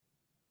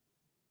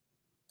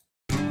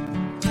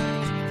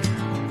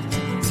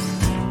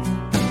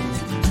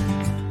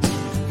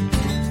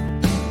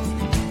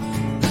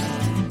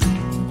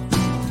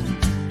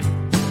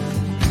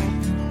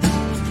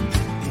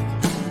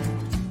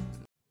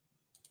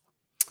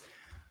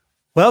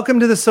Welcome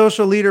to the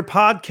Social Leader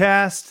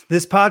Podcast.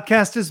 This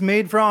podcast is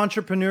made for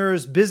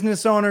entrepreneurs,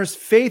 business owners,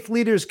 faith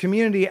leaders,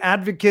 community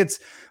advocates,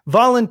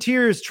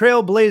 volunteers,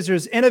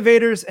 trailblazers,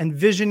 innovators, and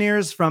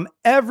visionaries from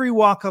every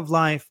walk of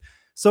life.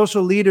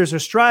 Social leaders are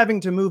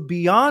striving to move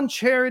beyond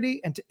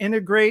charity and to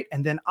integrate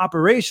and then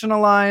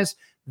operationalize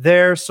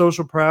their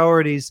social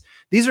priorities.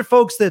 These are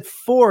folks that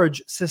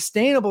forge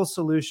sustainable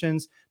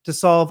solutions to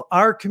solve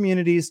our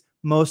community's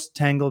most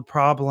tangled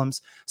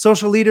problems.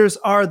 Social leaders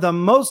are the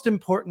most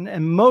important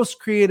and most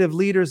creative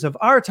leaders of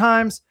our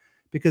times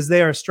because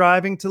they are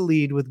striving to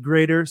lead with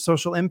greater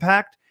social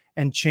impact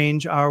and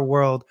change our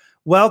world.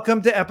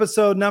 Welcome to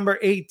episode number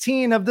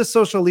 18 of the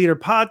Social Leader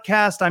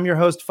Podcast. I'm your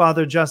host,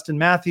 Father Justin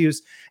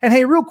Mathews. And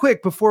hey, real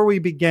quick, before we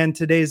begin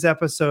today's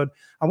episode,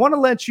 I want to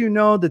let you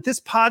know that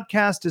this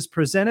podcast is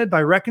presented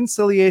by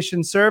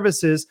Reconciliation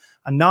Services,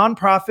 a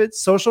nonprofit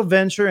social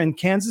venture in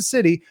Kansas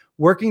City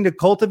working to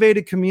cultivate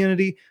a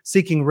community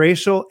seeking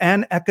racial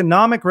and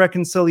economic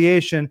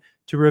reconciliation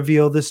to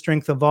reveal the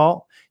strength of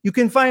all. You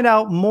can find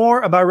out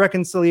more about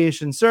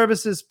Reconciliation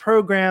Services,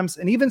 programs,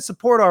 and even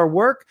support our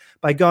work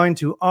by going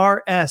to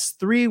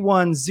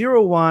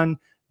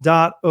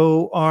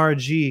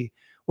rs3101.org.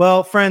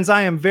 Well, friends,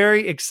 I am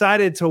very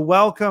excited to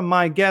welcome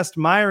my guest,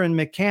 Myron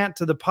McCant,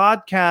 to the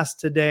podcast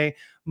today.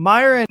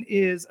 Myron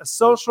is a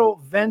social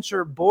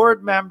venture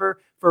board member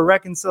for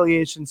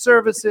Reconciliation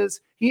Services.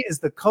 He is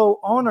the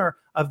co-owner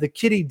of the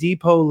Kiddie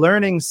Depot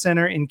Learning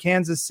Center in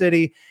Kansas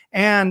City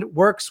and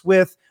works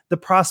with the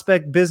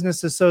Prospect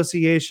Business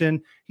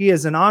Association. He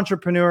is an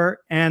entrepreneur,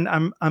 and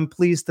I'm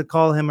pleased to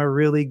call him a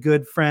really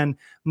good friend.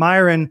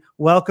 Myron,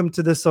 welcome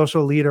to the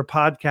Social Leader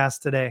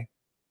Podcast today.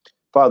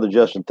 Father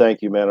Justin,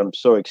 thank you, man. I'm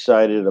so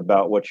excited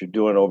about what you're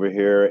doing over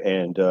here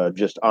and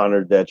just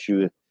honored that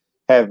you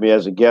have me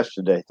as a guest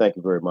today. Thank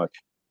you very much.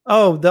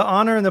 Oh, the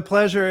honor and the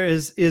pleasure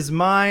is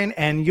mine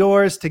and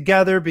yours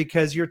together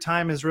because your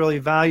time is really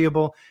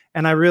valuable,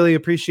 and I really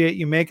appreciate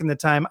you making the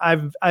time.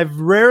 I've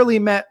rarely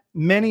met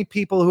many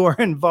people who are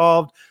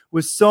involved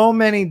with so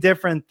many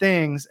different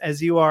things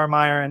as you are,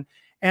 Myron.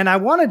 And I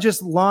want to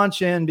just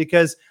launch in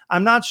because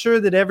I'm not sure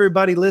that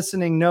everybody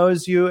listening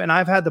knows you, and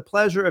I've had the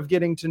pleasure of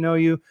getting to know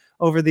you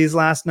over these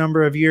last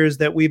number of years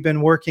that we've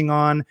been working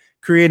on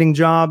creating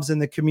jobs in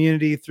the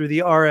community through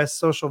the RS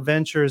Social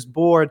Ventures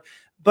board.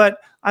 But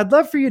I'd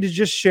love for you to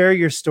just share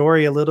your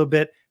story a little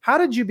bit. How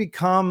did you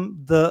become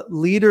the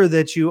leader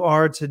that you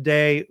are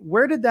today?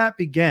 Where did that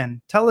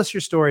begin? Tell us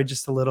your story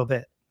just a little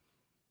bit.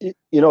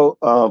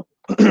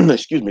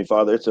 Excuse me,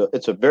 Father.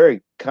 It's a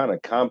very kind of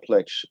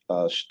complex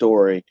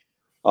story.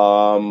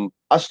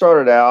 I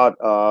started out.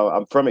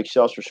 I'm from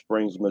Excelsior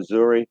Springs,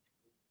 Missouri,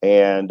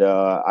 and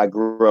I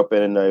grew up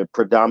in a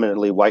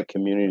predominantly white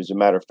community. As a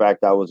matter of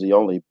fact, I was the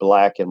only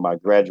black in my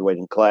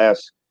graduating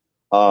class.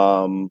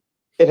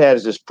 It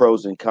has its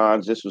pros and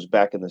cons. This was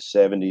back in the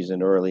 70s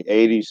and early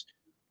 80s.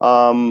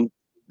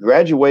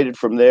 Graduated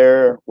from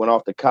there, went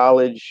off to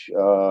college.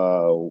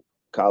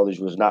 College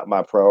was not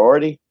my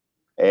priority.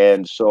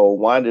 And so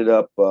winded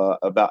up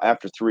about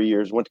after 3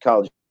 years, went to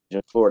college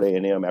in Florida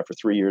A&M after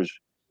 3 years,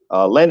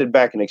 landed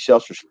back in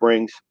Excelsior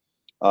Springs,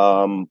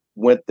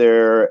 went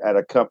there at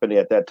a company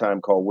at that time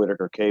called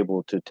Whitaker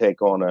Cable to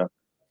take on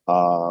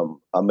a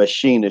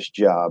machinist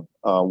job,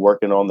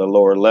 working on the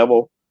lower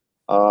level.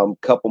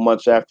 Couple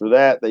months after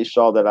that, they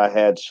saw that I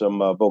had some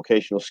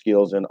vocational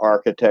skills in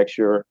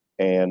architecture,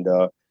 and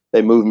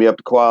they moved me up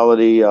to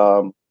quality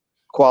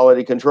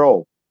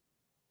control.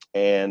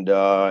 And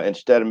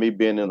instead of me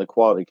being in the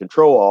quality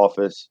control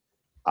office,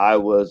 I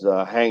was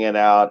hanging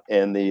out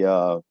in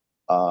the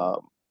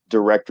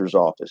director's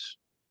office.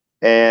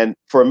 And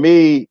for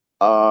me,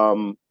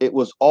 it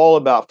was all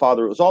about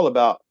Father. It was all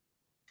about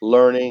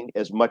learning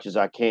as much as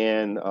I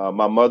can.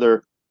 My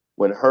mother,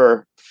 when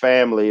her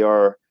family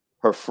or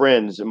her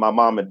friends and my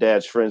mom and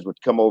dad's friends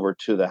would come over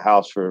to the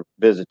house for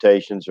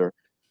visitations or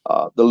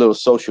the little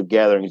social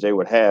gatherings they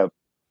would have,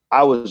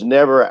 I was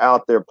never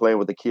out there playing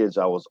with the kids.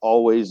 I was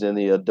always in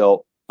the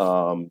adult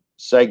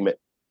segment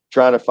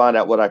trying to find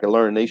out what I could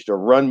learn. They used to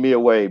run me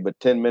away, but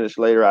 10 minutes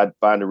later, I'd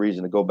find a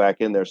reason to go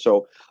back in there.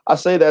 So I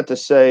say that to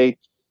say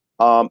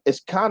it's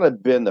kind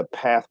of been the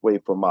pathway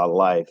for my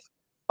life.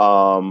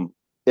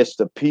 It's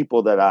the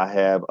people that I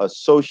have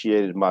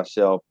associated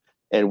myself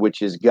and which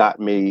has got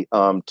me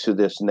to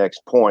this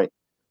next point.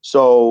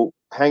 So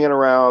hanging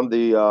around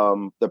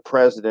the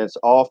president's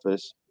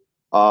office,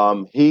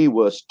 he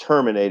was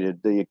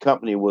terminated. The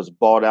company was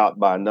bought out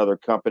by another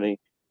company.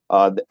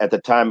 At the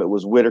time, it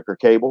was Whitaker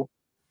Cable,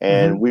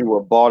 and we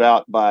were bought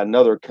out by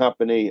another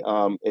company.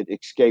 It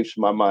escapes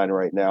my mind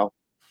right now.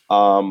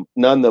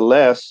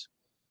 Nonetheless,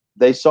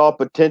 they saw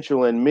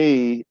potential in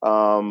me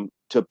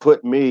to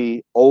put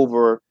me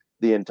over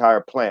the entire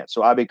plant.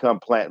 So I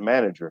become plant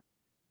manager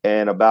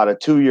in about a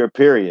 2-year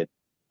period.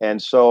 And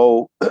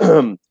so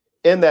in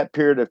that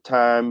period of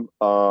time,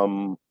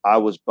 I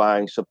was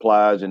buying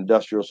supplies,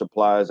 industrial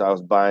supplies. I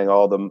was buying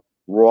all the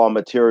raw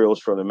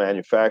materials from the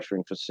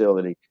manufacturing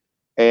facility.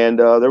 And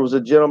there was a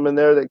gentleman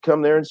there that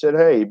come there and said,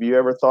 "Hey, have you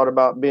ever thought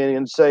about being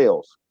in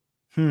sales?"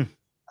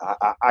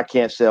 I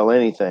can't sell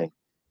anything.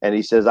 And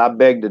he says, I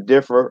beg to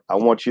differ. I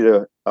want you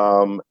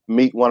to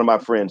meet one of my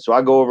friends. So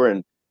I go over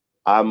and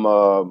I'm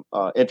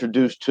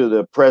introduced to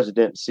the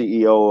president,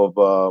 CEO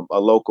of a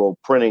local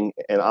printing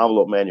and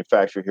envelope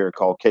manufacturer here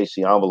called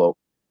Casey Envelope.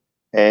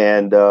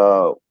 And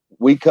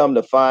we come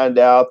to find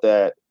out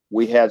that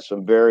we had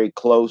some very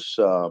close,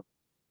 some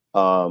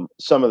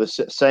of the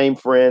same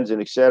friends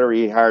and et cetera.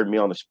 He hired me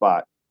on the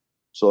spot.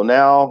 So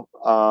now,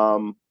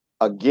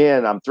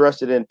 again, I'm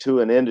thrusted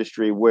into an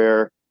industry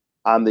where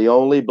I'm the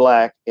only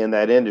Black in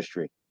that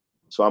industry.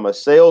 So I'm a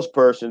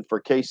salesperson for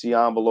Casey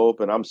Envelope,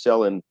 and I'm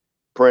selling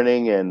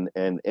printing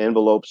and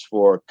envelopes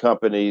for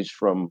companies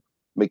from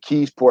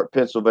McKeesport,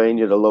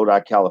 Pennsylvania to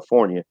Lodi,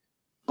 California.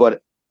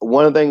 But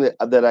one thing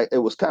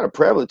it was kind of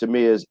prevalent to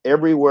me is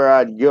everywhere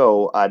I'd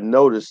go, I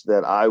noticed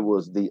that I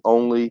was the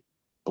only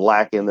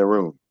Black in the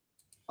room.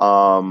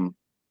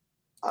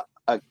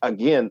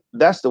 Again,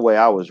 that's the way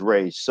I was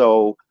raised.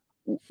 So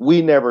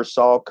we never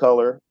saw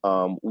color.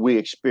 We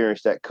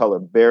experienced that color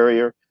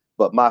barrier,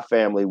 but my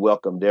family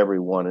welcomed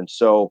everyone. And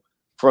so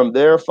from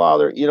there,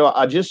 Father,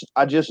 I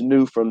just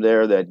knew from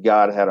there that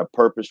God had a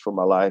purpose for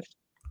my life.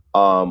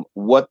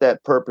 What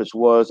that purpose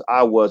was,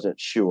 I wasn't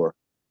sure.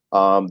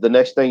 The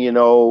next thing you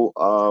know,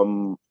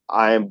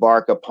 I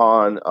embark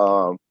upon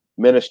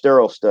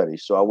ministerial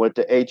studies. So I went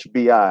to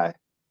HBI.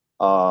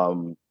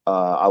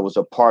 I was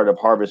a part of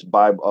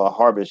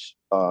Harvest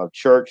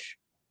Church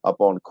up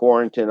on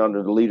Quarrington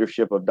under the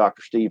leadership of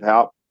Dr. Steve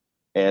Haupt.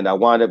 And I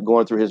wound up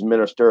going through his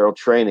ministerial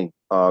training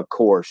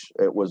course.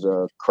 It was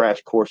a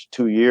crash course,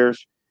 2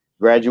 years,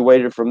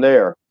 graduated from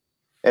there.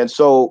 And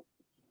so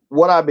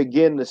what I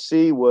began to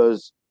see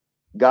was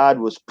God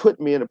was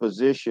putting me in a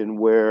position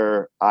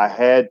where I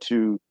had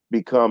to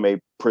become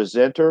a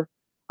presenter.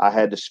 I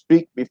had to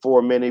speak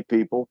before many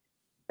people.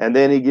 And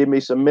then he gave me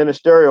some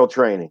ministerial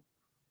training.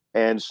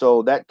 And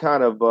so that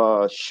kind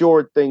of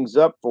shored things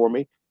up for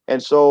me.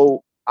 And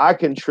so I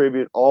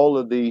contribute all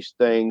of these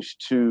things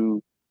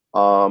to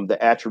the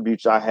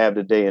attributes I have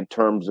today in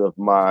terms of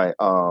my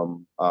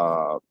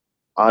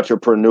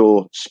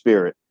entrepreneurial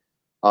spirit.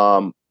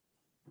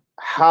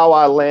 How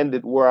I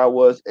landed where I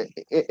was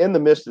in the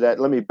midst of that,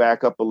 let me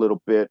back up a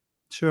little bit.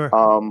 Sure.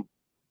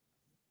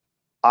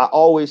 I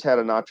always had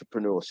an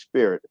entrepreneurial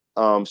spirit.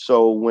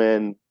 So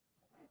when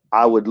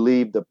I would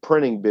leave the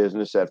printing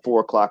business at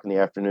 4:00 in the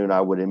afternoon,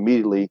 I would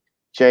immediately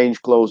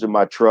change clothes in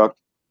my truck,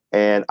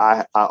 and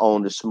I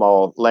owned a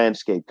small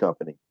landscape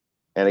company.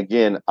 And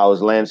again, I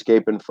was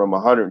landscaping from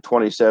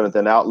 127th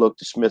and Outlook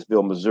to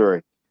Smithville,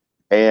 Missouri.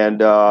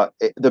 And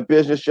the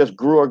business just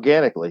grew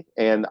organically.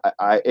 And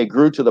it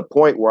grew to the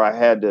point where I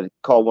had to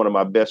call one of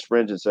my best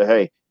friends and say,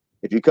 hey,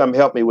 if you come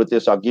help me with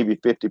this, I'll give you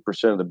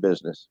 50% of the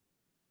business.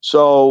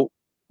 So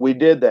we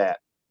did that.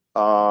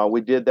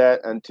 We did that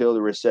until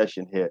the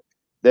recession hit.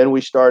 Then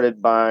we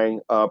started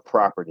buying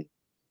property.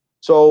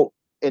 So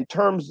in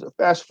terms of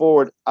fast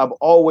forward, I've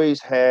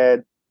always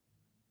had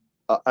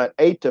an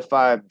 8 to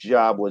 5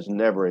 job was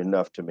never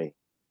enough to me.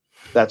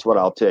 That's what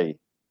I'll tell you.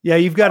 Yeah,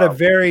 you've got a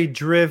very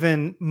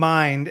driven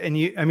mind. And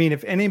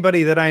if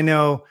anybody that I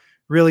know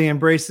really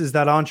embraces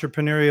that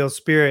entrepreneurial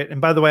spirit,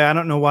 and by the way, I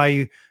don't know why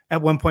you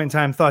at one point in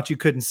time thought you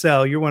couldn't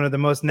sell. You're one of the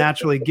most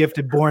naturally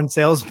gifted born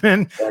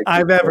salesmen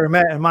I've ever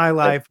met in my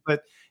life.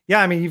 But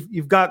yeah,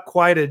 you've got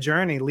quite a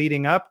journey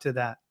leading up to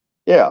that.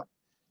 Yeah.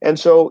 And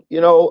so,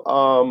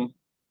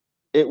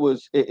 it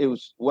was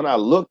when I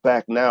look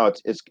back now,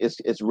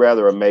 it's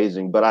rather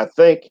amazing, but I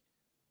think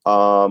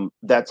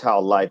that's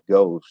how life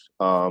goes.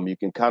 You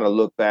can kind of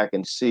look back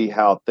and see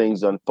how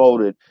things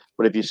unfolded,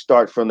 but if you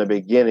start from the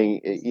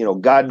beginning,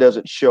 God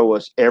doesn't show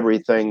us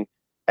everything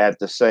at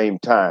the same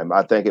time.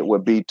 I think it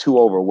would be too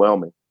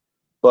overwhelming.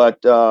 But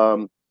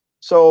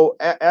so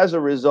as a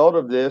result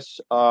of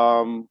this,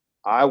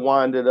 I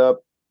winded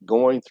up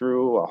going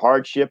through a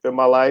hardship in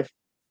my life.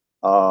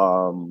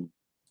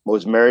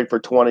 Was married for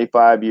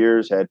 25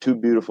 years, had 2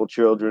 beautiful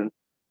children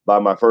by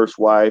my first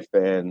wife,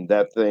 and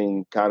that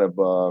thing kind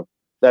of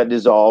that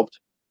dissolved.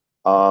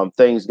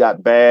 Things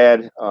got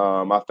bad.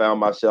 I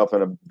found myself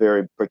in a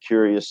very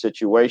precarious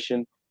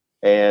situation,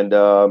 and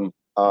at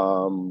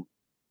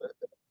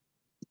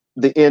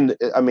the end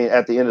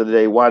of the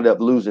day, wound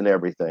up losing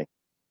everything.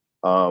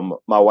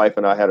 My wife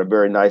and I had a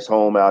very nice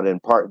home out in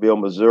Parkville,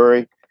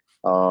 Missouri,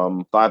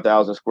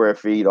 5,000 square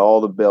feet,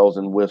 all the bells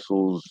and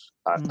whistles.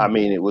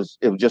 It was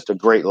just a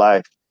great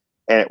life,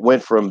 and it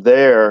went from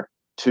there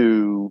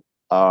to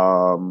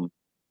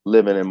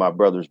living in my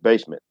brother's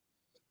basement.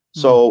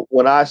 So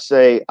when I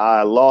say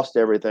I lost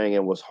everything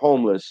and was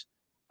homeless,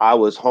 I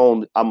was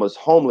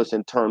homeless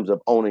in terms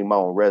of owning my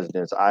own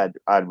residence. I'd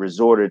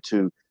resorted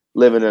to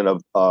living in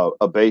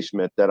a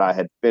basement that I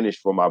had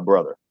finished for my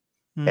brother.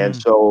 And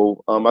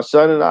so my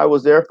son and I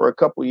was there for a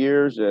couple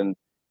years, and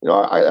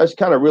I just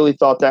kind of really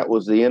thought that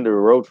was the end of the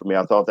road for me.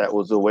 I thought that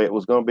was the way it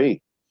was going to be.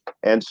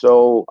 And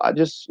so I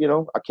just,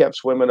 I kept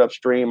swimming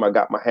upstream. I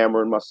got my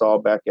hammer and my saw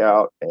back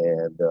out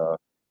and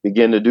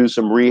began to do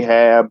some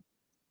rehab.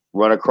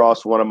 Run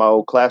across one of my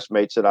old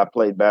classmates that I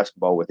played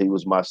basketball with. He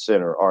was my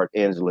center, Art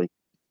Ensley.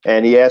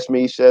 And he asked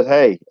me, he said,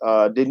 "Hey,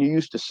 didn't you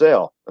used to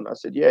sell?" And I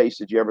said, "Yeah." He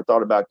said, "You ever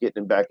thought about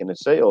getting back into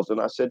sales?" And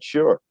I said,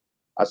 "Sure."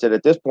 I said,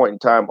 "At this point in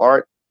time,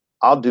 Art,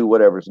 I'll do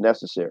whatever's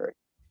necessary."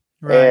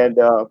 Right. And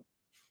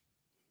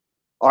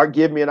Art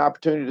gave me an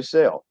opportunity to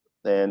sell.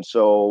 And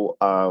so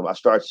I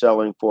started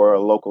selling for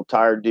a local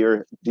tire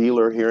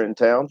dealer here in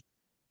town.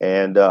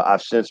 And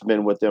I've since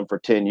been with them for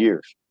 10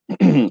 years.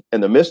 In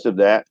the midst of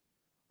that,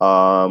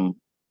 um,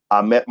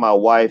 I met my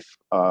wife,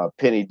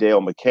 Penny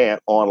Dale McCant,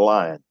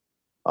 online,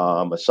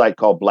 a site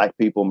called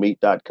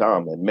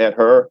blackpeoplemeet.com, and met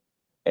her.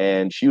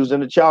 And she was in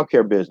the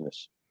childcare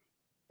business.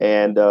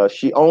 And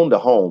she owned a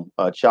home,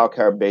 a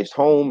childcare based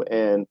home.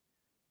 And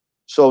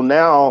so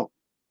now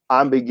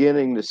I'm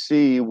beginning to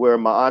see where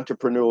my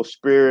entrepreneurial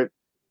spirit,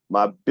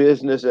 my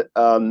business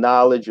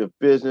knowledge of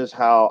business,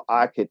 how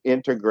I could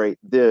integrate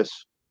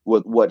this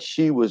with what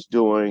she was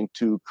doing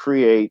to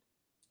create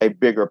a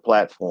bigger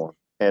platform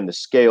and to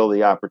scale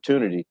the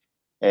opportunity.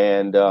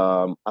 And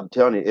I'm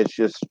telling you,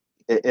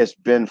 it's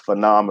been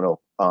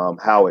phenomenal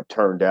how it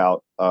turned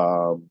out.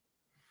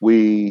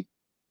 We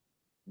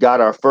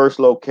got our first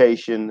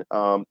location,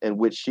 in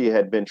which she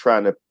had been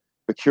trying to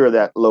procure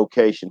that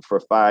location for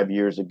 5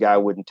 years. The guy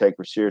wouldn't take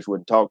her serious,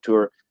 wouldn't talk to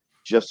her.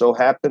 Just so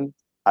happened,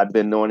 I'd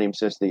been knowing him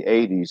since the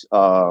 '80s,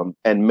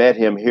 and met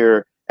him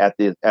here at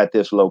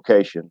this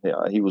location.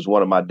 He was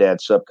one of my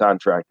dad's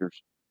subcontractors,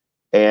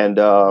 and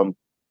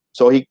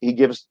so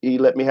he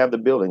let me have the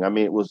building. I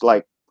mean, it was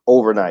like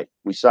overnight.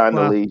 We signed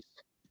the Wow. lease,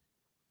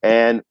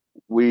 and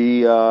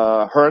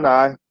her and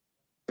I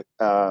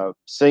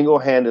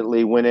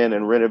single-handedly went in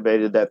and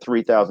renovated that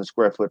 3,000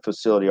 square foot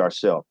facility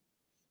ourselves.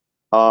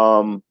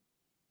 Um,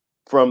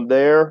 from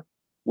there,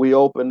 we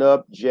opened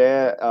up.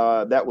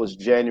 That was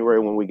January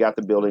when we got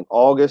the building.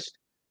 August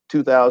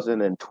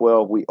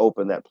 2012, we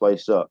opened that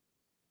place up.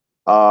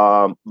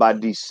 By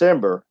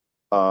December,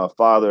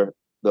 Father,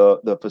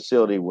 the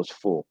facility was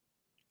full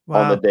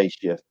on the Wow. day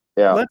shift.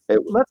 Yeah,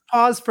 Let's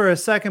pause for a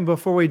second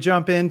before we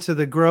jump into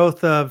the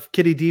growth of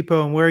Kiddie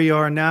Depot and where you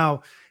are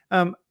now.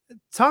 Um,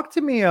 Talk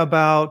to me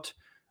about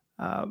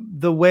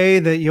the way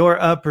that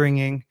your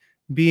upbringing,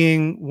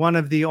 being one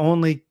of the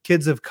only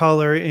kids of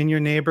color in your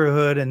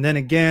neighborhood, and then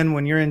again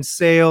when you're in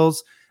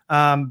sales,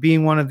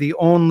 being one of the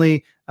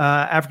only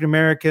African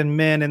American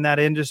men in that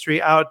industry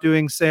out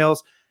doing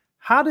sales.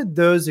 How did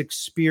those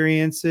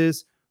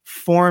experiences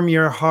form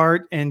your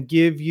heart and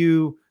give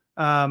you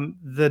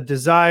the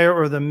desire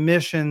or the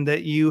mission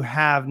that you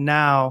have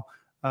now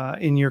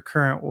in your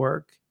current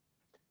work?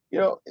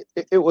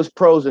 It was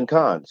pros and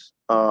cons.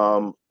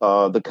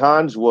 The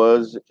cons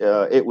was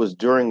it was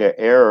during an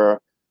era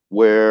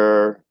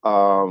where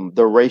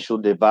the racial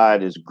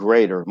divide is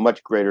greater,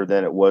 much greater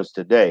than it was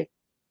today.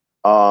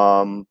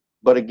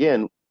 But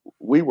again,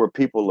 we were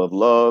people of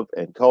love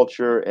and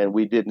culture, and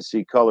we didn't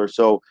see color,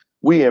 so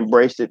we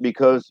embraced it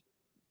because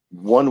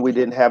one, we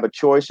didn't have a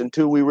choice, and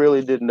two, we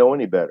really didn't know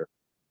any better.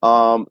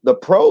 The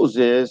pros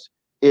is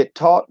it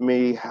taught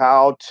me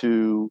how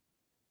to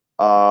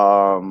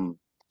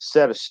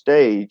set a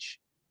stage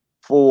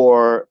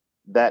for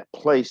that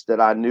place that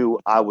I knew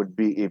I would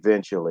be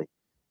eventually.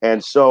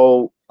 And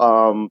so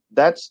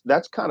that's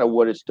kind of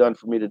what it's done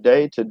for me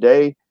today.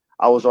 Today,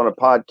 I was on a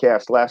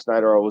podcast last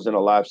night, or I was in a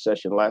live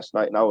session last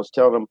night, and I was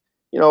telling them,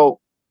 you know,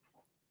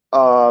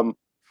 um,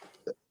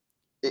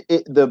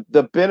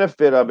 the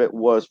benefit of it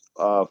was,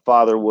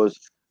 Father, was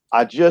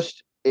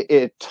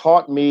it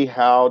taught me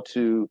how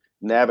to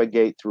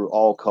navigate through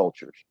all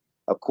cultures.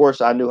 Of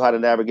course, I knew how to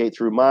navigate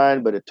through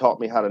mine, but it taught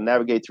me how to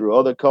navigate through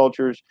other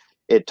cultures.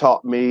 It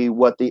taught me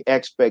what the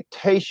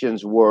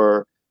expectations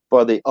were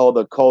for the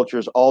other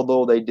cultures,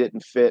 although they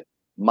didn't fit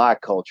my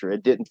culture.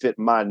 It didn't fit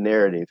my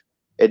narrative.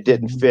 It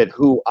didn't Mhm. fit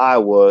who I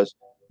was,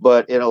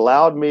 but it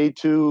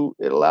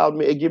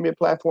gave me a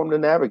platform to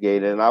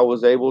navigate, and I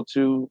was able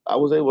to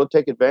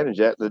take advantage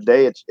of that. The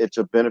day it's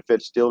a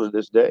benefit still to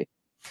this day.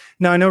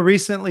 Now, I know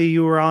recently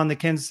you were on the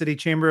Kansas City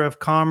Chamber of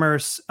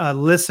Commerce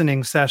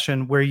listening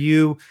session where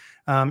you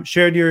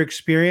shared your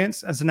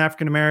experience as an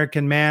African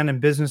American man and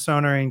business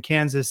owner in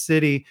Kansas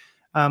City.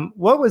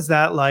 What was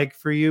that like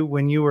for you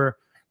when you were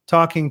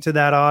talking to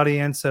that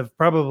audience of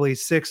probably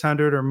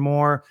 600 or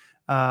more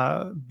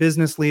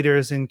business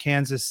leaders in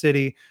Kansas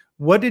City?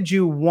 What did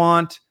you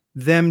want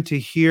them to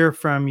hear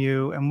from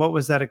you, and what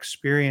was that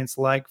experience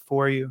like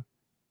for you?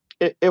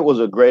 It was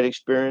a great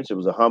experience. It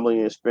was a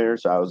humbling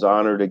experience. I was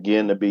honored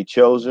again to be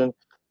chosen.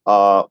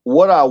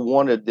 What I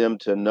wanted them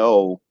to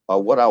know,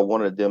 what I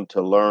wanted them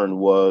to learn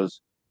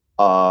was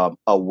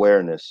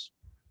awareness.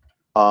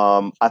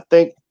 I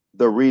think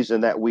the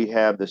reason that we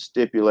have the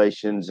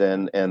stipulations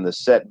and the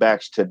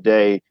setbacks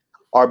today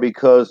are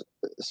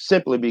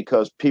simply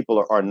because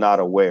people are not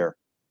aware,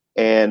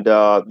 and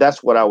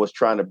that's what I was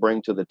trying to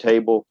bring to the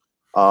table,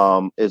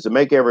 is to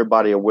make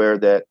everybody aware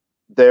that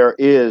there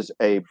is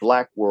a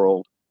black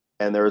world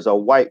and there is a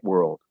white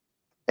world,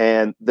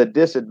 and the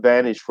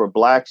disadvantage for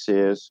blacks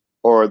is,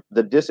 or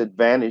the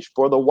disadvantage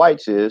for the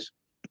whites is,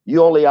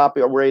 you only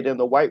operate in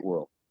the white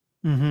world,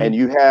 Mm-hmm. and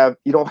you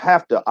don't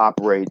have to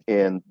operate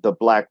in the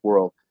black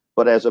world.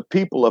 but as a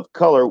people of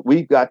color,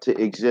 we've got to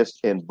exist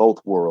in both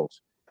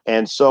worlds.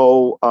 And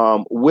so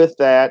with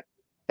that,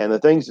 and the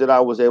things that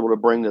I was able to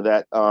bring to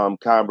that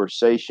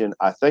conversation,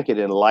 I think it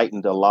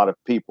enlightened a lot of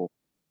people.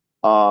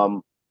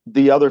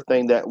 The other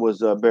thing that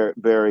was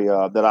very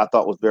that I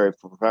thought was very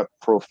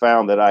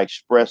profound that I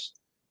expressed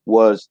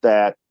was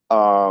that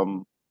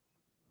the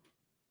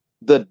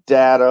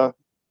data,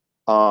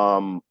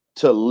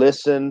 to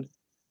listen,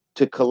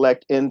 to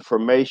collect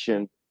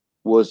information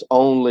was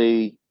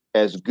only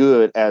as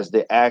good as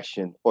the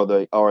action or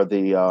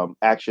the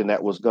action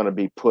that was going to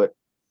be put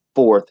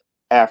forth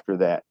after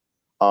that.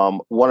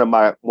 One of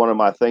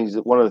the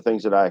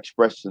things that I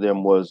expressed to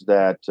them was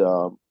that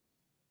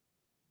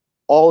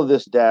all of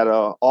this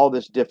data, all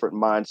this different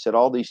mindset,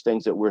 all these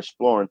things that we're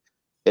exploring,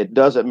 it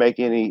doesn't make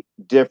any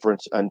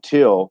difference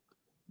until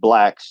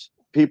Blacks,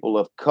 people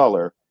of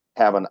color,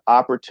 have an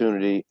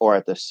opportunity or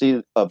at the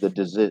seat of the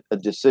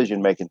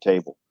decision-making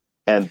table,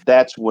 and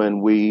that's when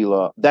we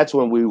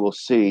will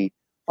see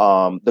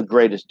the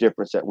greatest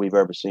difference that we've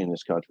ever seen in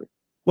this country.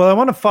 Well, I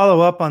want to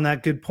follow up on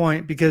that good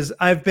point, because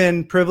I've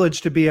been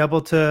privileged to be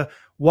able to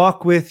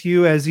walk with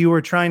you as you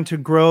were trying to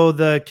grow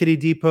the Kiddie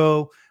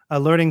Depot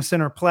Learning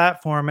Center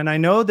platform. And I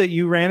know that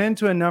you ran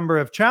into a number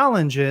of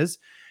challenges.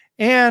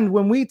 And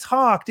when we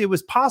talked, it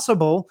was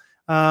possible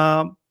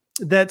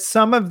that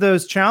some of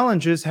those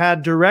challenges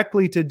had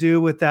directly to do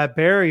with that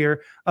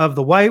barrier of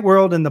the white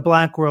world and the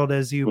Black world,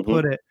 as you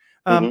put it.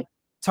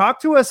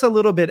 Talk to us a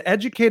little bit,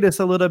 educate us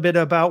a little bit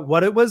about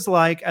what it was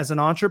like as an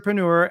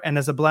entrepreneur and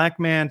as a Black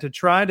man to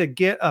try to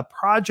get a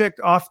project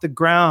off the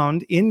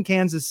ground in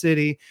Kansas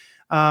City,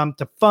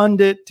 to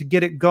fund it, to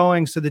get it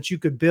going so that you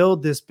could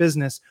build this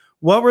business.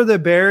 What were the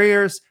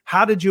barriers?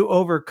 How did you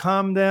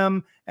overcome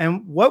them?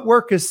 And what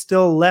work is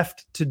still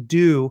left to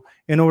do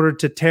in order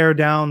to tear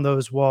down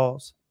those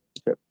walls?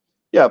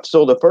 Yeah.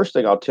 So the first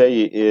thing I'll tell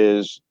you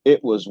is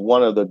it was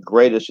one of the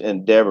greatest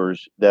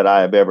endeavors that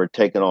I have ever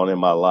taken on in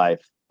my life.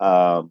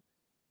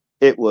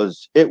 It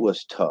was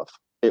tough.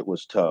 It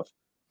was tough.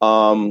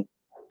 And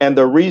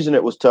the reason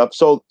it was tough,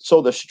 so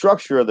the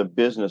structure of the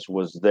business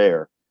was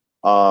there.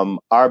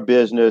 Our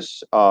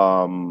business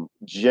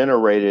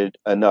generated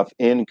enough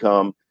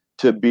income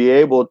to be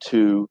able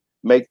to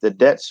make the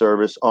debt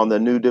service on the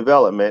new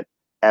development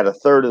at a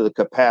third of the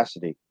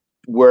capacity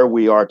where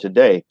we are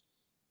today.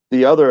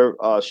 The other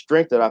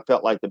strength that I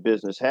felt like the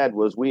business had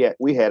was we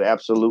had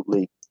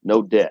absolutely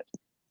no debt.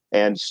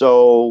 And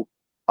so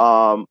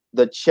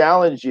the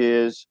challenge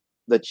is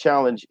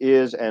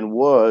and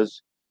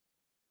was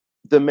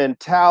the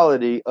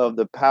mentality of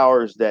the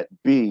powers that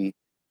be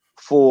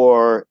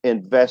for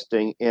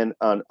investing in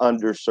an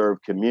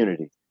underserved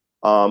community.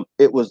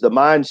 It was the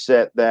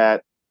mindset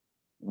that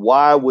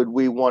why would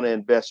we want to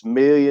invest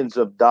millions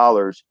of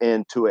dollars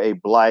into a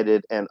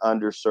blighted and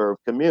underserved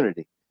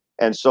community?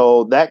 And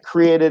so that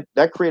created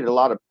a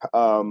lot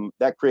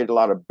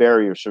of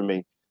barriers for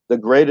me. The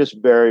greatest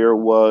barrier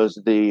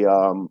was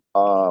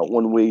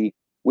when we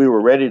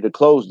were ready to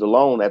close the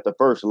loan at the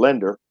first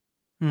lender.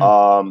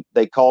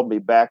 They called me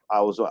back.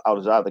 I was out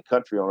of the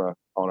country on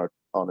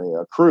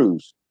a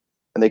cruise,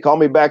 and they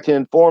called me back to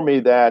inform me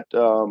that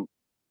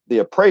the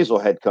appraisal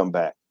had come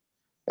back.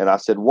 And I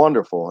said,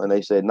 wonderful. And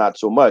they said, not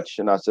so much.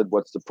 And I said,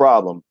 what's the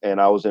problem? And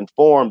I was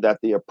informed that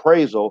the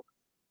appraisal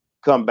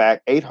come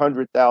back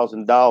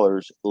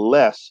 $800,000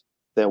 less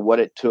than what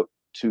it took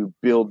to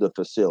build the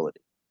facility.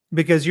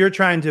 Because you're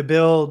trying to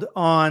build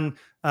on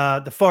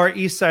the far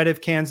east side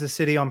of Kansas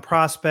City on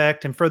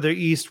Prospect and further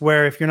east,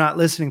 where if you're not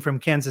listening from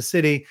Kansas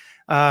City,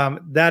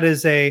 that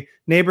is a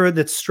neighborhood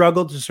that's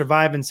struggled to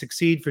survive and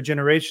succeed for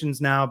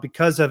generations now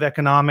because of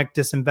economic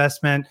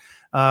disinvestment,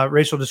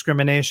 racial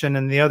discrimination,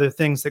 and the other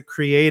things that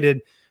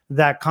created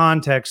that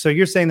context. So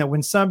you're saying that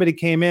when somebody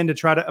came in to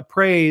try to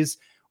appraise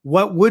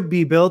what would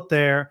be built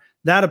there,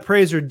 that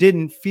appraiser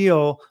didn't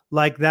feel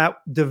like that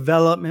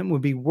development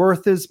would be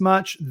worth as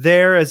much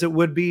there as it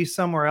would be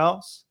somewhere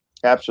else?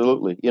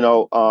 Absolutely.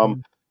 One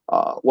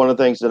of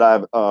the things that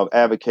I've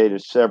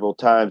advocated several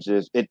times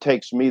is it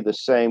costs me the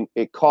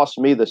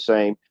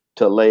same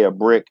to lay a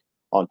brick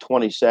on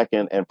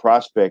 22nd and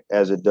Prospect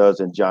as it does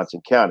in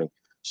Johnson County.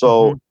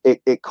 So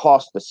it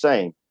costs the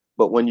same.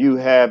 But when you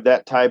have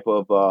that type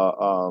of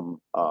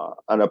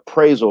an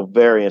appraisal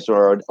variance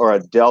or a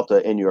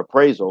delta in your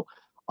appraisal,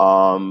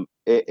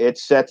 it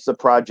sets the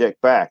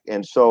project back.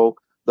 And so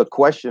the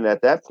question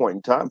at that point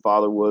in time,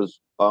 Father, was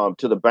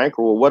to the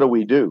banker, well, what do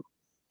we do?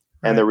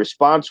 Right. And the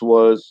response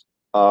was,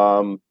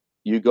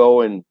 you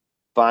go and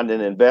find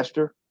an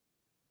investor,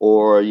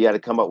 or you had to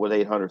come up with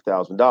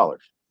 $800,000.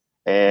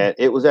 And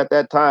it was at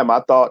that time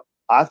I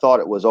thought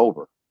it was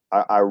over.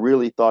 I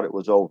really thought it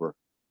was over.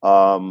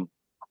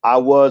 I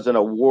was an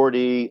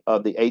awardee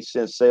of the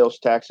 8-cent sales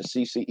tax, the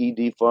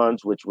CCED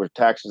funds, which were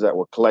taxes that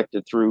were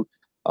collected through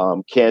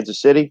Kansas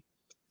City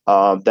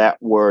that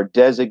were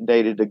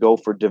designated to go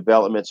for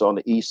developments on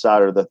the east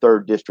side of the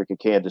 3rd District of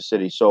Kansas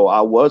City. So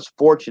I was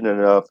fortunate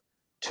enough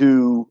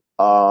to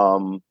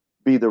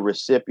be the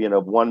recipient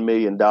of $1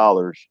 million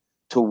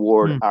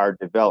toward our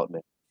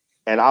development.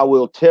 And I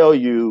will tell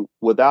you,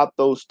 without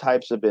those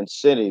types of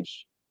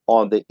incentives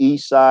on the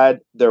east side,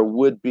 there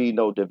would be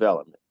no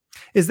development.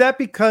 Is that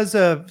because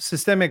of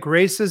systemic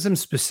racism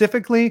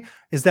specifically?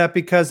 Is that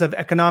because of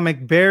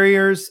economic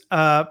barriers,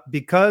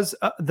 because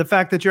the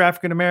fact that you're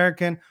African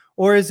American?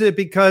 Or is it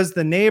because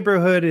the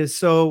neighborhood is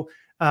so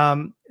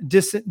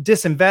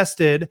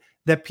disinvested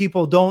that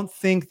people don't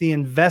think the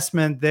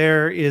investment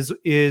there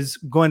is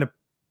going to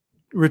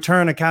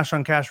return a cash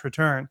on cash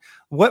return?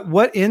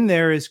 What in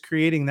there is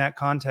creating that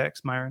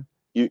context, Myron?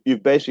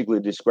 You've basically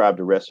described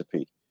a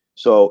recipe.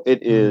 So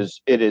it is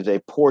a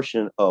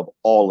portion of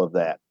all of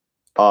that.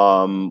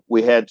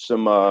 We had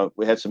some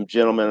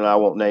gentlemen, and I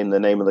won't name the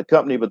name of the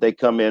company, but they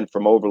come in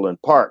from Overland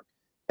Park.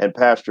 And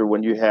Pastor,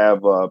 when you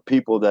have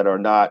people that are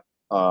not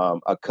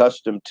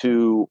accustomed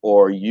to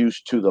or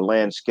used to the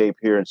landscape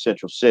here in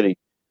Central City,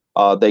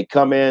 they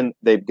come in,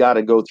 they've got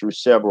to go through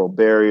several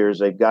barriers.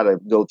 They've got to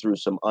go through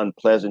some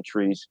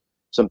unpleasantries,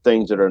 some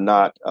things that are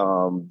not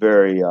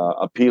very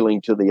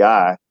appealing to the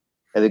eye.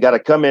 And they got to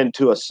come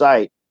into a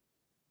site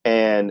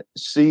and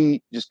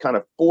just kind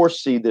of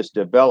foresee this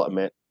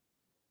development.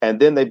 And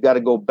then they've got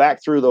to go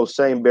back through those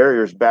same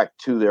barriers back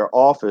to their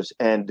office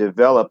and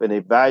develop an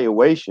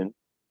evaluation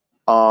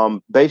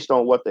based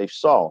on what they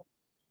saw.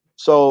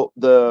 So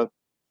the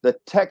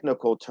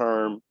technical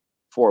term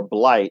for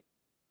blight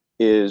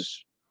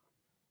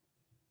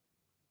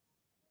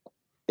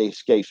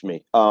escapes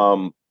me.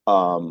 Let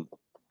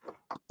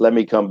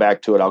me come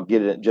back to it. I'll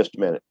get it in just a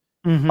minute.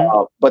 Mm-hmm.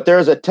 But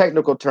there's a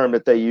technical term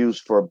that they use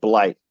for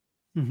blight,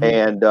 Mm-hmm.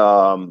 and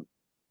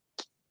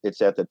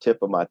it's at the tip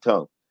of my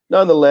tongue.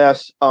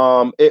 Nonetheless,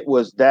 it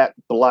was that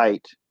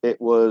blight. It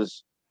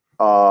was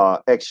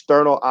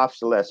external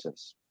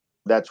obsolescence.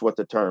 That's what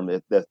the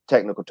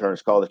technical term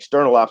is called,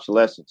 external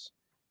obsolescence.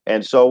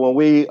 And so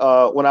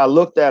when I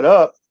looked that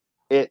up,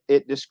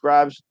 it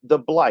describes the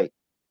blight.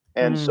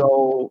 And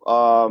so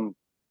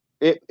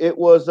it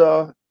was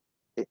a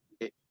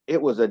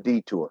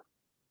detour.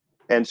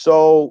 And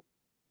so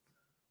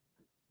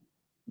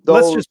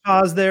let's just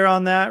pause there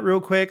on that real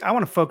quick. I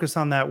want to focus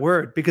on that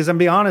word because I'm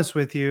be honest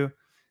with you.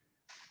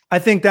 I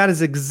think that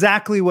is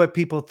exactly what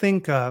people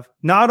think of,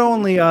 not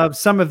only of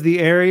some of the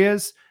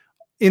areas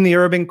in the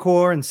urban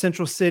core and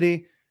Central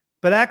City,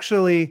 but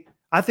actually,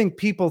 I think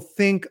people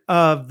think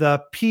of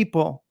the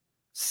people.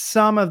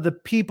 Some of the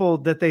people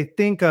that they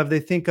think of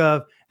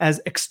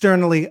as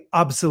externally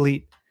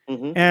obsolete.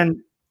 Mm-hmm.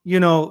 And,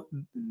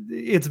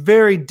 it's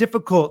very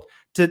difficult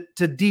to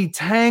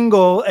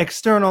detangle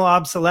external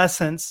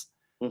obsolescence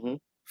Mm-hmm.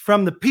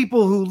 from the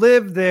people who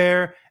live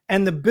there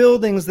and the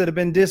buildings that have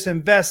been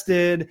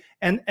disinvested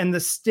and the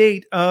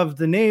state of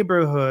the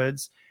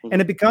neighborhoods. Mm-hmm.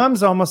 And it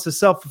becomes almost a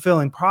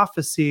self-fulfilling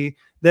prophecy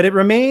that it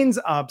remains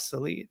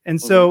obsolete.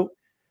 And so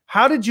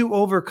how did you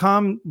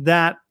overcome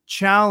that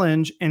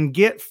challenge and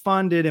get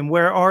funded? And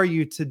where are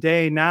you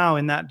today now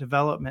in that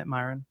development,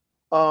 Myron?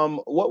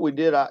 What we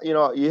did,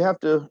 you have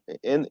to,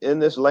 in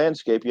this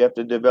landscape, you have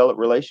to develop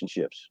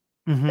relationships.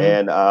 Mm-hmm.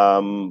 And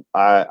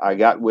I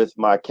got with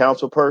my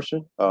council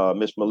person,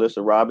 Miss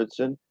Melissa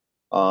Robinson.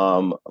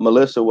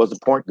 Melissa was a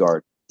point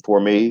guard for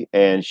me,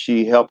 and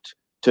she helped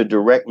to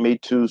direct me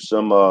to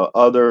some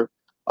other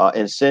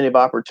incentive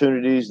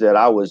opportunities that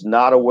I was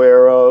not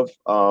aware of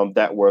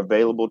that were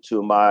available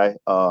to my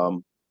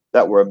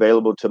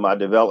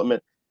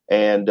development.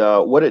 And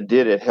what it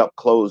did, it helped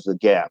close the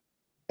gap.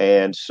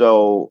 And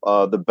so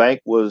the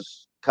bank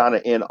was kind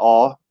of in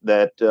awe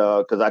that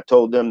because I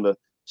told them to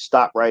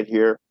stop right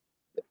here.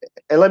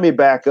 And let me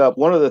back up.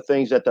 One of the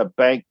things that the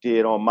bank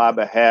did on my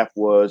behalf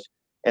was,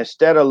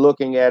 instead of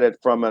looking at it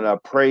from an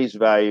appraised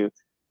value,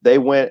 they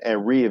went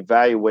and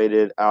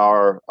reevaluated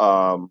our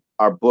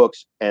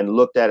books and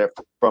looked at it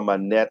from a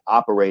net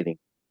operating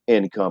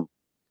income.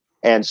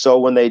 And so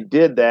when they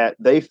did that,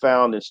 they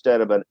found,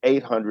 instead of an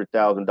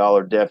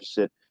 $800,000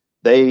 deficit,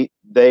 they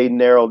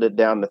narrowed it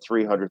down to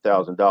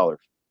 $300,000.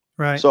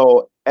 Right.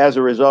 So as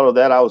a result of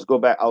that, I was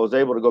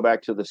able to go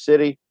back to the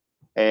city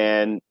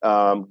and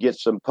get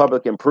some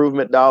public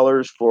improvement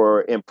dollars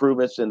for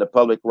improvements in the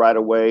public right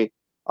of way.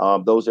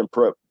 Those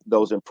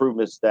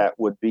improvements that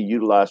would be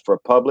utilized for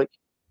public,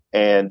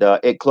 and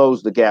it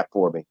closed the gap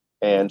for me.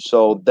 And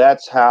so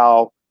that's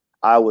how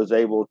I was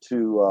able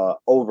to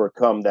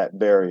overcome that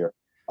barrier.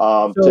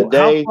 So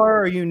today, how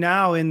far are you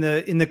now in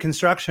the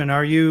construction?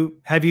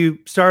 Have you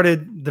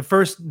started the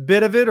first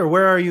bit of it, or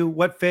where are you?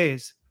 What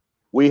phase?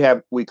 We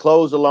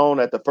closed the loan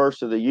at the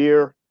first of the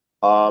year.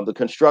 The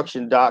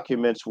construction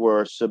documents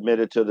were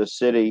submitted to the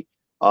city.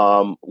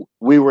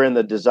 We were in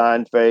the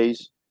design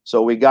phase,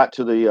 so we got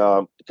to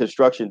the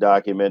construction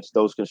documents.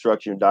 Those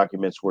construction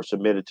documents were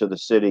submitted to the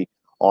city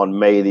on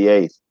May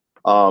the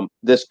 8th.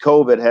 This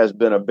COVID has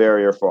been a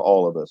barrier for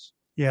all of us.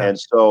 Yeah. And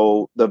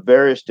so the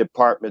various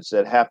departments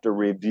that have to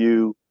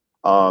review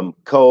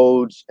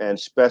codes and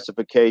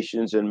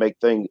specifications and make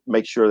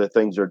sure that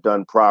things are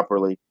done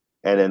properly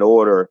and in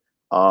order,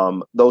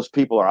 those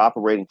people are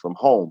operating from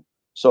home.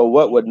 So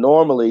what would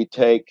normally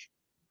take,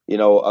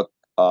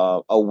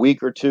 a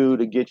week or two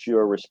to get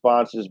your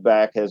responses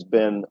back has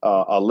been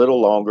a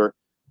little longer.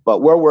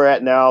 But where we're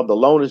at now, the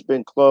loan has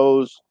been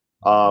closed.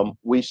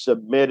 We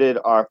submitted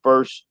our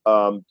first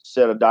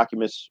set of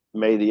documents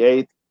May the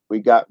 8th. We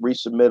got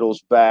resubmittals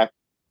back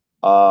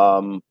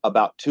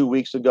about 2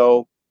 weeks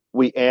ago.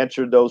 We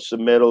answered those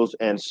submittals,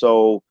 and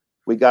so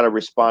we got a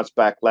response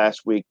back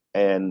last week,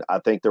 and I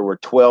think there were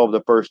 12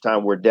 the first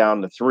time. We're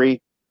down to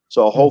 3.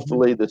 So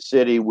hopefully the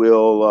city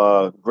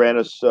will grant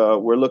us.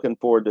 We're looking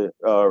forward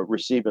to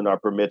receiving our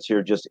permits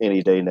here just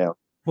any day now.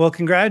 Well,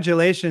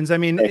 congratulations. I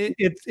mean,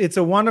 it's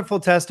a wonderful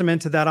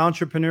testament to that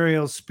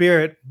entrepreneurial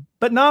spirit.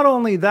 But not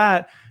only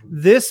that,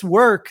 this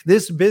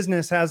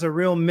business has a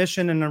real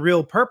mission and a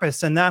real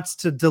purpose, and that's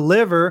to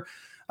deliver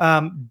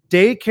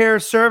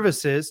daycare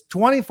services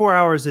 24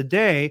 hours a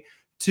day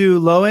to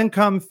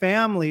low-income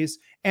families.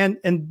 And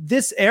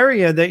this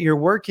area that you're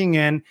working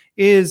in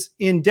is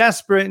in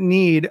desperate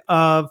need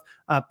of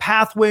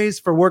pathways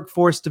for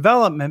workforce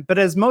development. But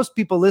as most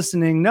people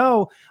listening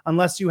know,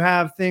 unless you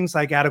have things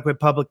like adequate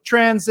public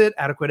transit,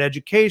 adequate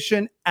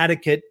education,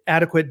 adequate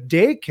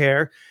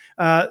daycare,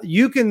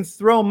 you can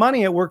throw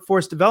money at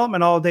workforce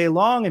development all day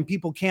long and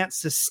people can't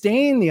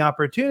sustain the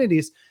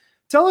opportunities.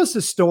 Tell us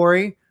a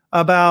story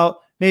about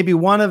maybe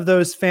one of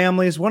those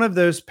families, one of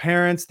those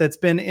parents that's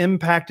been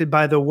impacted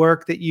by the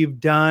work that you've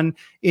done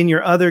in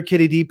your other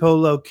Kiddie Depot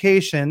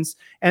locations.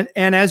 And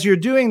as you're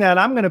doing that,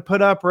 I'm going to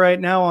put up right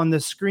now on the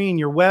screen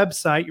your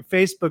website, your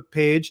Facebook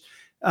page,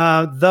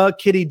 the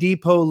Kiddie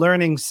Depot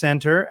Learning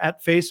Center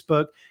at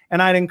Facebook.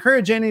 And I'd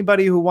encourage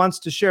anybody who wants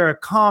to share a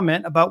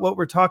comment about what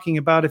we're talking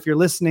about. If you're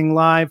listening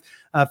live,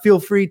 feel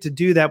free to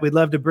do that. We'd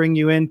love to bring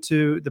you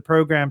into the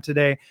program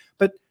today.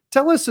 But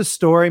tell us a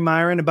story,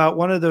 Myron, about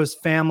one of those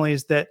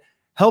families that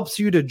helps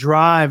you to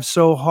drive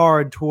so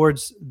hard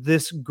towards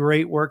this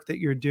great work that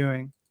you're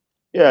doing.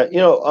 Yeah,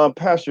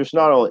 Pastor, it's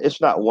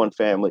not one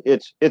family.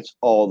 It's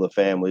all the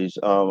families.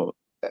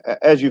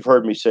 As you've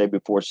heard me say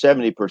before,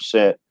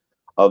 70%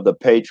 of the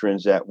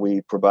patrons that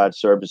we provide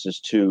services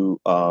to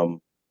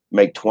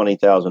make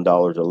 $20,000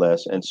 or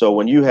less. And so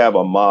when you have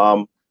a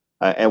mom,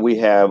 and we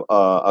have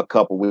a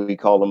couple, we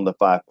call them the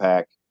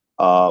 5-pack,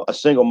 a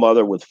single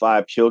mother with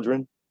 5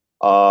 children,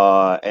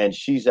 and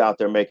she's out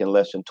there making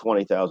less than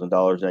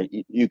 $20,000. Now,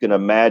 you can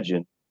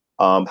imagine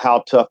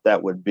how tough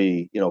that would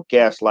be.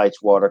 Gas,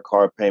 lights, water,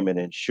 car payment,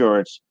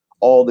 insurance,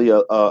 all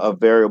the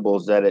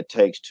variables that it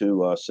takes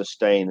to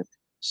sustain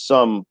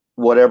some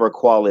whatever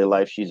quality of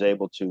life she's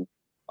able to.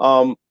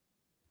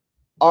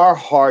 Our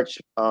hearts,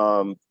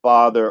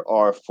 Father,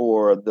 are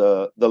for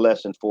the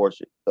less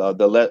unfortunate,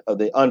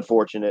 the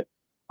unfortunate,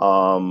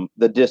 the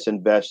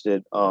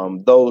disinvested,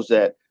 those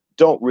that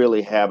don't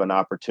really have an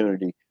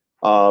opportunity.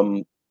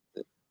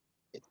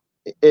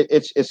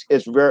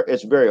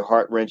 It's very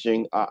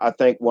heart-wrenching. I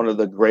think one of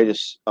the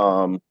greatest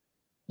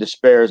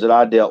despairs that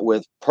I dealt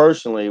with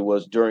personally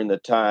was during the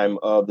time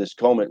of this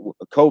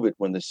COVID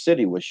when the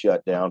city was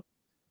shut down.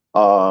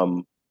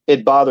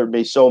 It bothered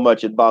me so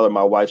much. It bothered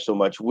my wife so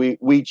much.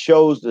 We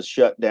chose to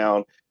shut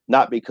down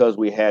not because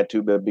we had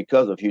to, but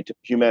because of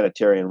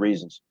humanitarian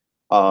reasons.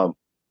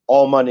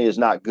 All money is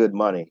not good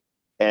money,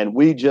 and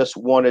we just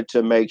wanted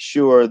to make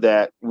sure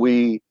that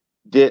we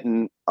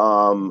didn't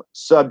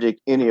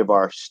subject any of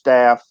our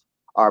staff,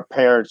 our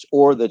parents,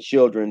 or the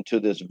children to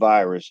this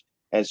virus.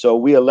 And so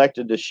we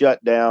elected to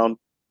shut down,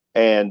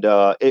 and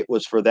it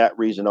was for that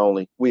reason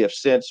only. We have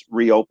since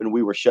reopened.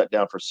 We were shut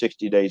down for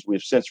 60 days. We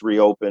have since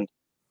reopened.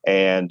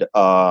 And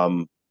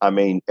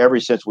ever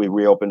since we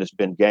reopened, it's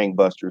been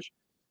gangbusters.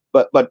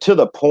 But to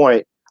the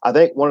point, I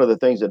think one of the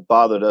things that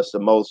bothered us the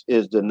most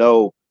is to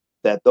know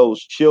that those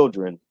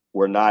children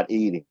were not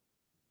eating.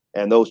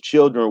 And those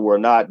children were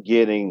not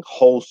getting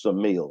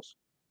wholesome meals.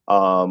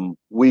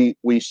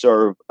 We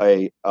serve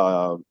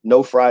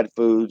no fried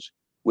foods.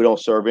 We don't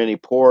serve any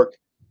pork,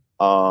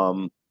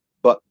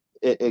 but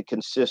it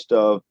consists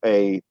of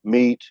a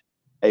meat,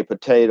 a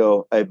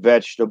potato, a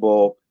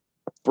vegetable,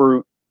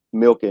 fruit,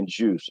 milk, and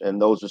juice.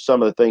 And those are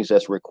some of the things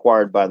that's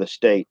required by the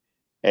state.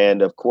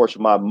 And of course,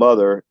 my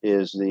mother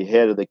is the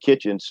head of the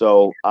kitchen,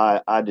 so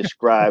I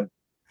describe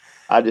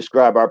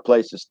our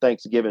place as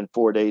Thanksgiving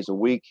 4 days a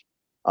week.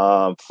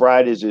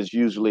 Fridays is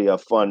usually a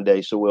fun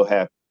day, so we'll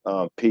have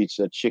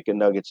pizza, chicken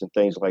nuggets, and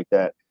things like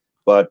that.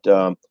 But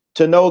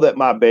to know that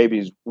my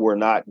babies were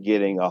not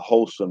getting a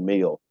wholesome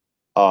meal,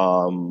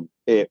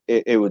 it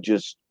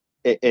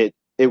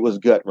was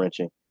gut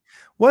wrenching.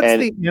 What's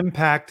the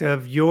impact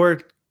of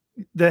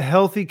the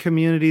healthy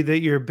community that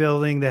you're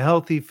building, the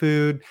healthy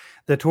food,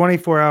 the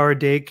 24-hour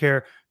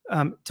daycare?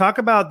 Talk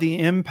about the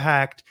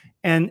impact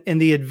and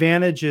the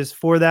advantages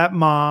for that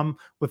mom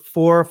with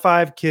 4 or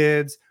 5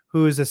 kids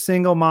who is a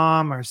single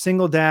mom or a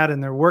single dad,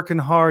 and they're working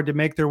hard to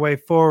make their way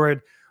forward.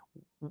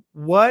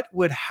 What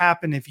would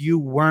happen if you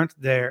weren't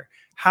there?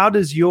 How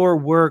does your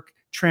work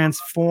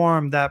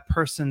transform that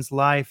person's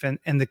life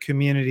and the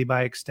community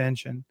by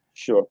extension?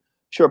 Sure,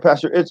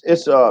 Pastor.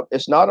 It's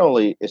not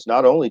only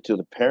to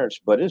the parents,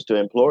 but it's to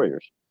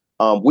employers.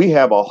 We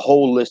have a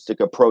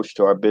holistic approach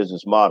to our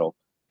business model,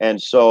 and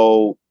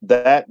so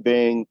that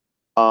being,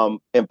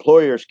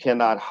 employers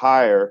cannot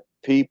hire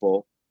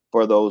people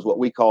for those what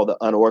we call the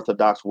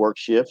unorthodox work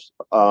shifts.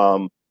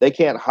 They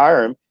can't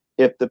hire them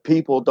if the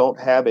people don't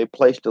have a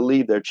place to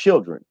leave their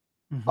children.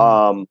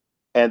 Mhm.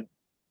 And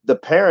the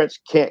parents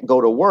can't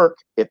go to work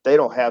if they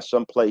don't have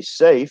someplace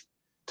safe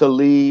to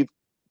leave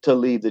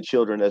the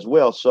children as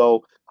well.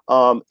 So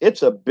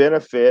it's a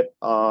benefit.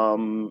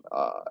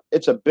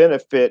 It's a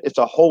benefit. It's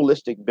a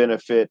holistic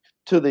benefit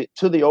to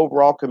the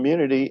overall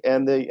community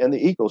and the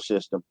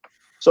ecosystem.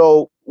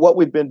 So what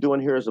we've been doing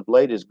here as of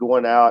late is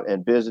going out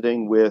and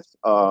visiting with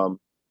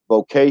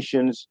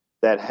vocations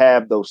that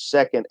have those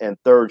second and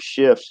third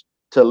shifts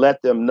to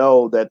let them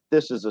know that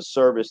this is a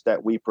service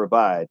that we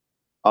provide.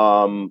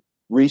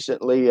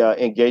 Recently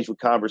engaged with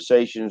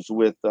conversations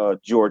with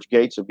George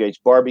Gates of Gates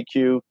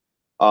Barbecue.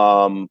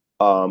 Um,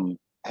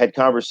 had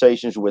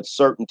conversations with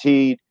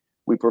Certainteed.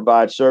 We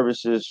provide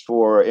services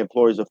for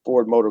employees of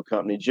Ford Motor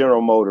Company,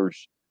 General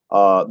Motors,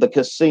 the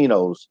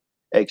casinos,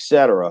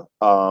 etc.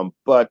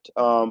 It's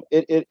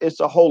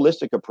a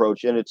holistic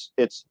approach, and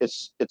it's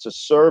a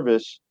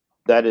service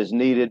that is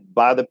needed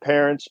by the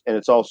parents, and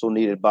it's also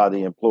needed by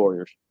the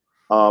employers.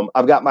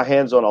 I've got my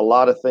hands on a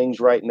lot of things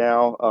right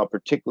now,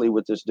 particularly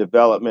with this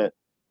development,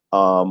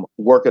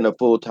 working a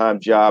full-time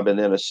job and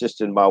then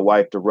assisting my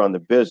wife to run the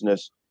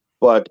business.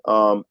 But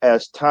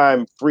as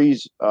time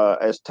is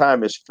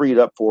freed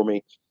up for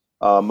me,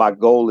 my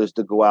goal is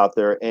to go out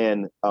there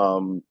and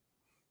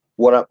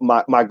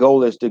my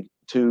goal is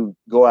to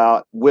go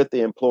out with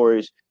the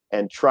employees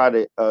and try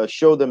to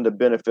show them the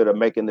benefit of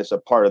making this a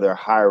part of their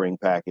hiring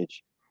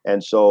package.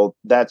 And so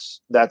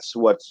that's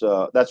what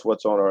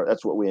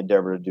we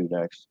endeavor to do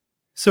next.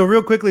 So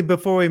real quickly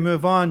before we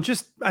move on,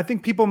 I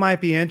think people might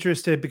be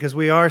interested because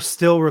we are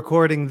still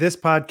recording this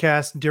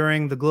podcast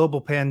during the global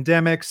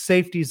pandemic.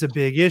 Safety is a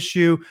big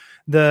issue.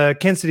 The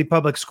Kansas City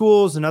Public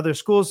Schools and other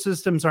school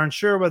systems aren't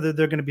sure whether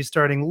they're going to be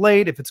starting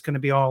late, if it's going to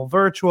be all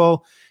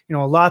virtual. A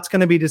lot's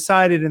going to be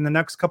decided in the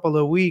next couple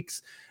of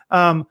weeks.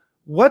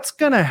 What's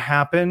going to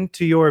happen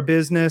to your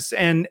business?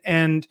 And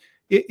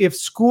if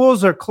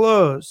schools are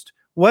closed,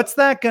 what's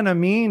that going to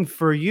mean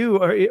for you?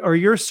 Are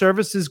your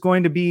services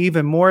going to be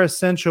even more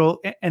essential?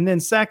 And then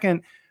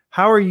second,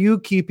 how are you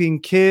keeping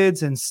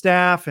kids and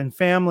staff and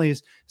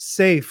families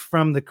safe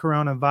from the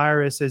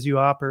coronavirus as you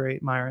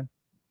operate, Myron?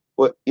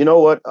 Well, you know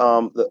what?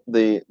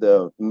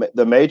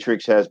 The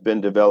matrix has been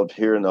developed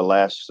here in the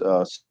last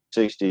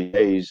 60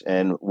 days,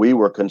 and we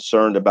were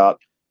concerned about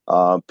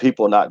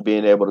people not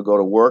being able to go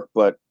to work,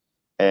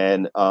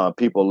 and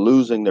people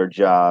losing their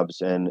jobs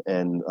and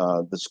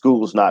the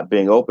schools not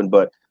being open.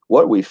 But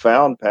what we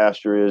found,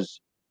 Pastor,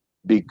 is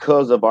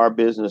because of our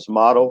business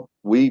model,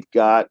 we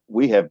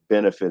have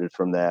benefited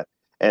from that.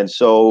 And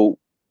so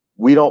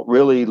we don't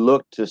really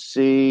look to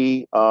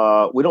see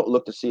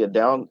a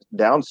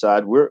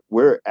downside.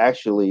 We're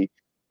actually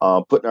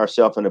putting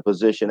ourselves in a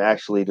position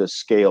actually to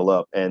scale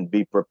up and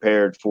be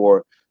prepared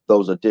for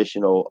those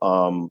additional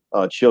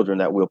children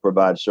that we'll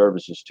provide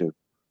services to.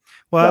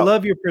 Well, I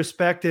love your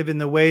perspective in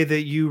the way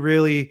that you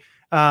really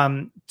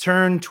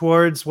turn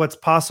towards what's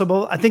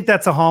possible. I think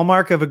that's a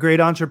hallmark of a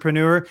great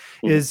entrepreneur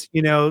is,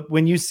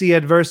 when you see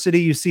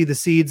adversity, you see the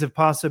seeds of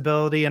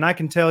possibility. And I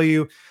can tell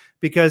you,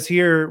 because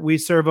here we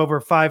serve over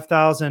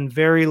 5,000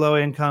 very low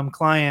income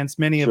clients,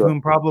 many of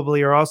whom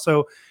probably are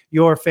also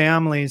your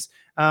families.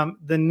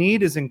 The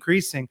need is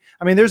increasing.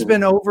 I mean, there's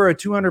been over a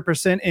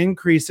 200%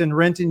 increase in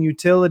rent and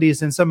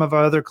utilities and some of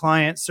our other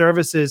client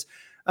services.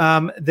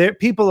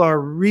 People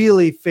are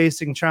really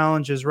facing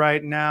challenges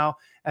right now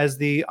as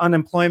the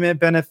unemployment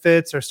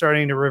benefits are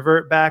starting to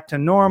revert back to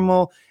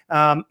normal.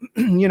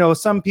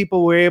 Some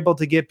people were able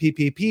to get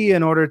PPP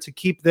in order to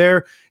keep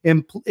their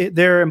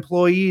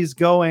employees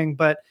going,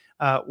 but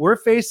we're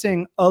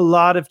facing a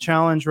lot of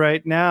challenge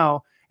right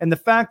now. And the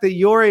fact that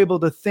you're able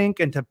to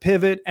think and to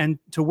pivot and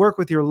to work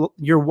with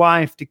your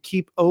wife to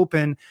keep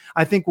open,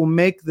 I think will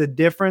make the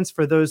difference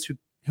for those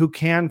who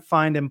can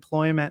find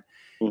employment.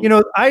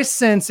 I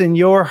sense in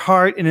your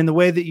heart and in the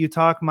way that you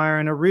talk,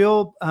 Myron, a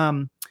real,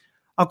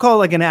 I'll call it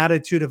like an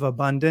attitude of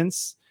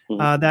abundance,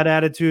 that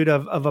attitude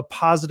of a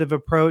positive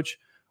approach.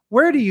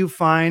 Where do you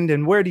find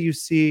and where do you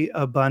see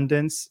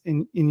abundance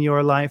in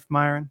your life,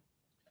 Myron?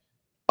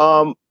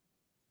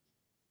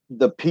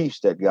 The peace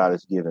that God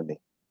has given me.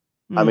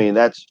 I mean,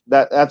 that's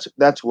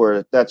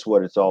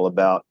what it's all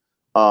about.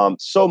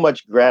 So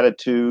much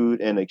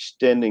gratitude and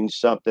extending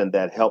something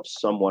that helps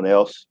someone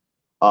else.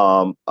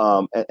 And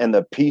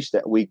the peace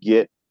that we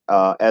get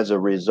as a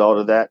result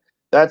of that,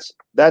 that's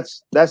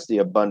the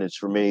abundance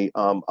for me.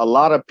 A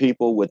lot of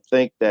people would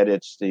think that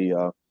it's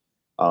the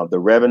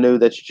revenue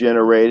that's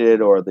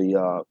generated or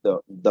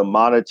the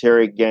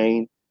monetary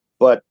gain.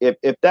 But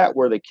if that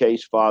were the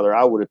case, Father,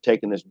 I would have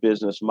taken this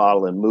business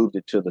model and moved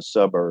it to the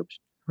suburbs,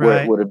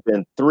 where it would have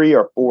been 3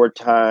 or 4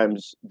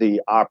 times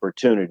the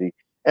opportunity.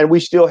 And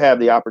we still have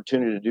the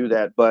opportunity to do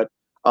that. But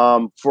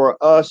for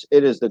us,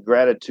 it is the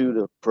gratitude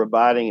of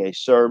providing a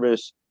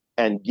service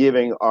and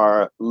giving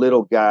our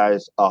little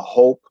guys a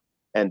hope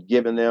and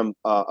giving them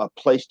a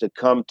place to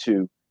come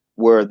to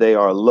where they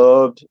are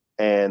loved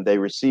and they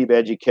receive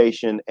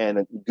education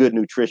and good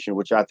nutrition,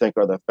 which I think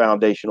are the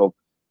foundational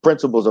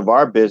principles of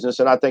our business,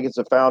 and I think it's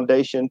a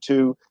foundation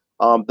to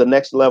the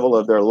next level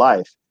of their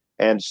life.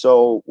 And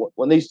so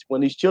when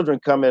these children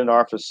come in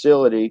our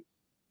facility,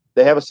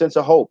 they have a sense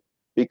of hope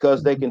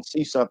because they can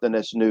see something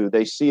that's new.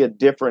 They see a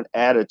different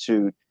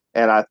attitude,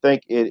 and I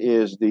think it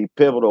is the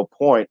pivotal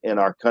point in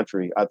our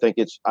country. I think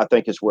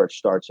it's where it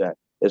starts at,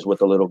 is with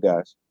the little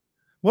guys.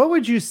 What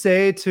would you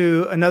say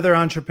to another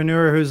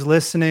entrepreneur who's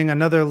listening,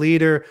 another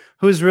leader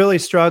who's really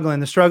struggling?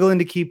 They're struggling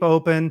to keep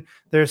open.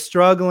 They're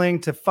struggling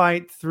to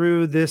fight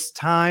through this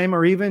time,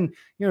 or even,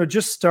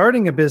 just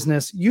starting a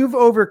business. You've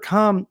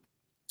overcome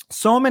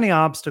so many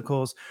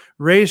obstacles,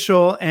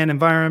 racial and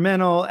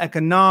environmental,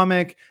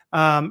 economic,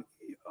 all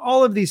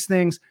of these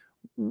things.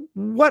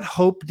 What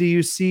hope do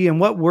you see, and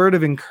what word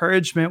of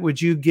encouragement would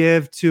you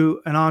give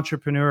to an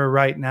entrepreneur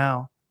right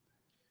now?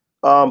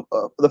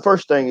 The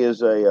first thing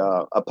is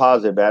a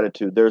positive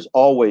attitude. There's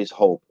always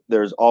hope.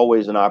 There's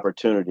always an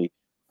opportunity.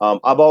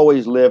 I've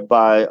always lived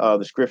by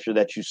the scripture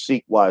that you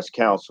seek wise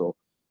counsel.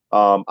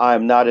 I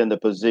am not in the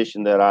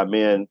position that I'm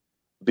in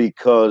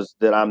because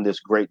that I'm this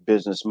great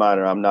business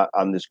minded.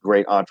 I'm this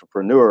great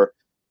entrepreneur,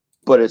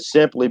 but it's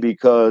simply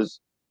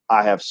because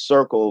I have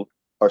circled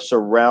or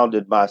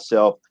surrounded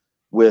myself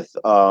with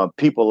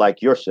people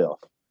like yourself,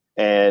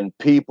 and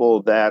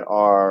people that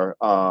are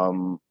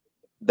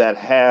that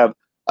have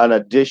an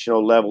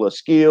additional level of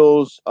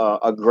skills,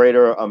 a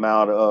greater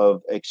amount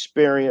of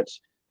experience.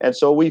 And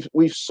so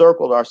we've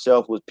circled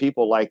ourselves with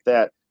people like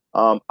that.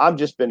 I've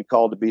just been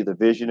called to be the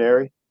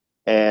visionary,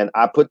 and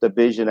I put the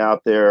vision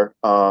out there.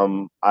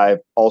 I've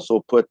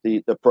also put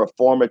the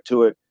performer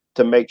to it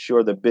to make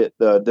sure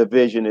the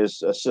vision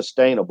is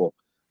sustainable.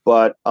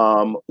 But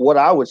what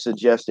I would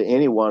suggest to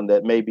anyone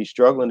that may be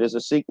struggling is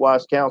to seek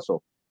wise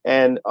counsel.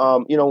 And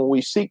when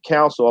we seek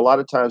counsel, a lot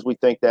of times we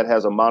think that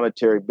has a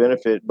monetary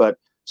benefit, but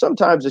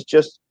sometimes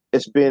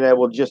it's being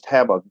able to just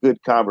have a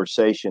good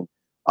conversation.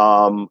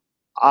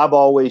 I've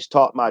always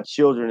taught my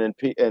children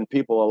and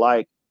people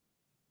alike,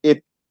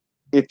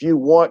 if you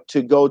want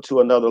to go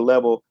to another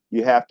level,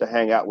 you have to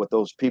hang out with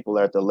those people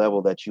at the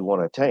level that you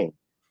want to attain.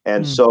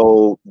 And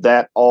so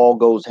that all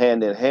goes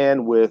hand in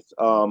hand with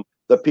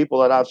the people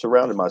that I've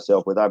surrounded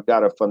myself with. I've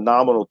got a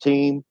phenomenal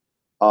team,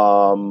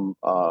 from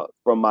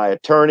my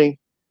attorney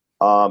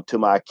to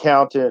my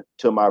accountant,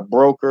 to my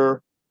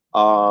broker,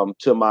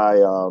 to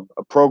my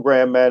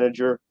program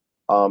manager,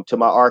 to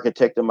my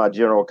architect and my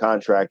general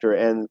contractor,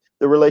 and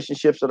the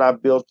relationships that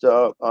I've built,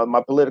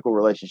 my political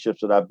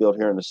relationships that I've built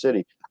here in the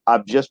city.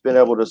 I've just been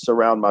able to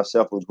surround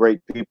myself with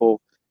great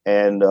people.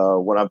 And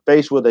when I'm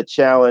faced with a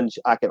challenge,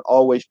 I can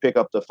always pick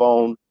up the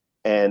phone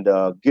and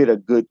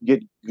get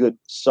good,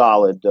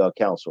 solid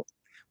counsel.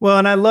 Well,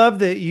 and I love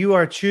that you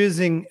are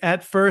choosing,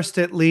 at first,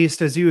 at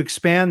least, as you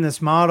expand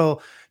this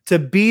model, to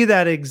be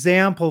that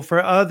example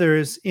for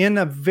others in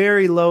a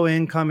very low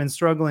income and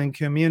struggling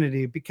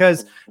community,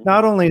 because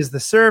not only is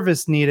the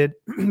service needed,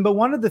 but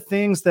one of the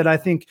things that I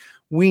think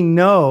we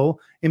know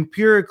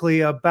empirically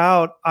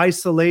about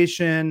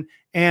isolation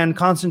and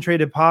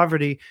concentrated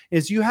poverty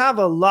is you have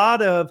a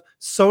lot of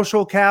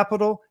social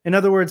capital. In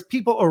other words,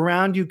 people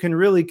around you can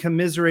really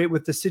commiserate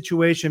with the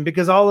situation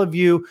because all of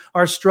you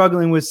are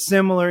struggling with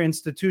similar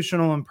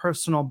institutional and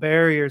personal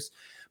barriers.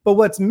 But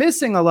what's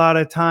missing a lot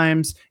of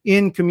times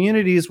in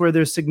communities where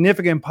there's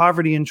significant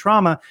poverty and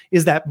trauma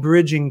is that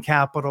bridging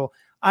capital.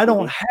 I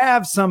don't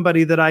have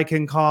somebody that I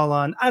can call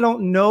on. I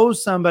don't know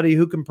somebody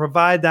who can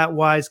provide that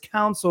wise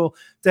counsel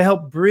to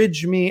help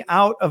bridge me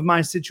out of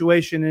my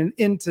situation and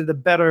into the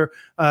better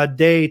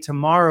day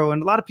tomorrow.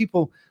 And a lot of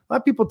people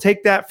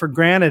take that for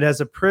granted as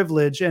a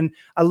privilege. And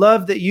I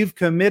love that you've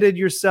committed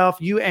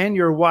yourself, you and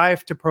your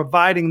wife, to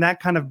providing that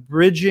kind of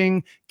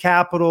bridging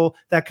capital,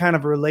 that kind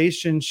of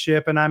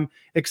relationship. And I'm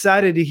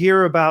excited to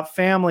hear about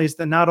families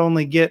that not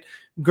only get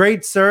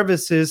great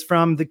services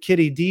from the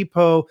Kiddie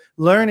Depot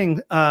Learning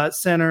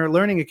Center,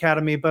 Learning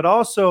Academy, but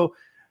also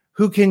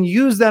who can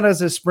use that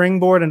as a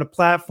springboard and a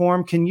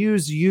platform, can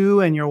use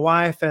you and your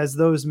wife as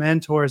those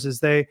mentors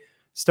as they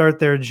start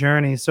their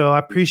journey. So I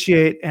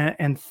appreciate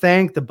and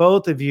thank the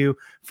both of you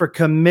for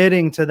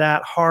committing to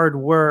that hard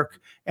work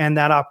and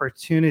that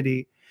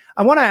opportunity.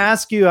 I want to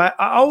ask you, I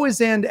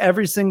always end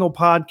every single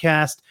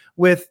podcast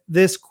with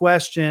this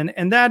question,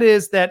 and that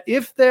is that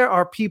if there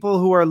are people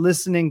who are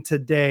listening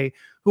today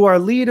who are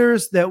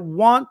leaders that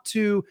want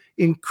to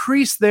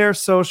increase their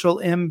social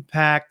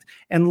impact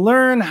and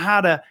learn how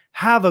to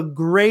have a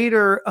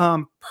greater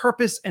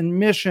purpose and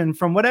mission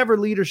from whatever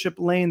leadership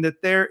lane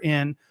that they're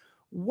in,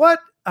 what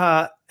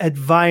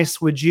advice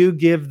would you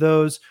give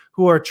those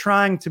who are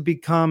trying to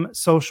become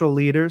social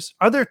leaders?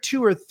 Are there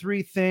 2 or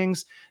 3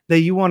 things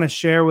that you want to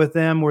share with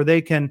them where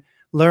they can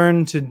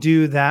learn to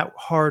do that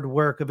hard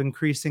work of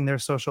increasing their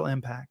social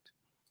impact?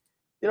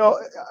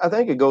 I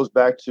think it goes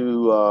back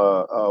to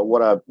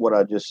what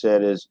I just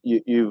said is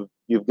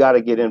you've got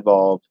to get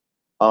involved.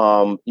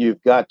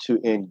 You've got to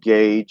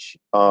engage,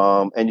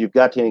 and you've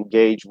got to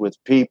engage with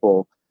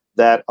people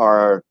that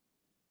are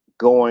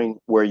going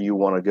where you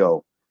want to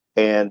go.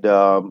 And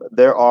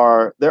there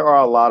are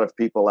a lot of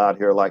people out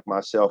here like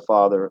myself,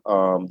 Father.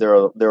 There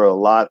are a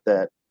lot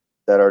that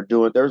that are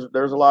doing. There's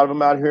a lot of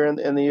them out here in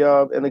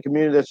the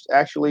community that's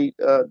actually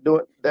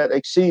doing that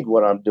exceed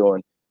what I'm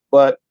doing.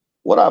 But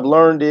what I've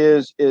learned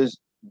is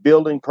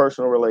building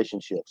personal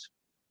relationships.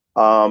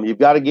 You've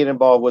got to get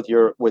involved with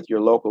your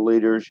local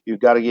leaders. You've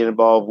got to get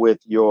involved with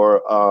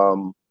your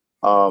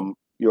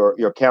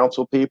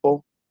council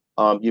people.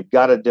 You've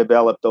got to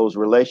develop those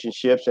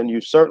relationships, and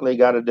you certainly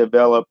got to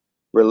develop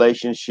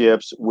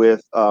relationships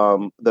with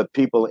the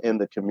people in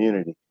the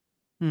community.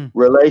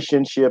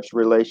 Relationships,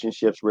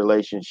 relationships,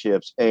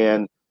 relationships,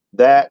 and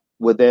that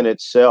within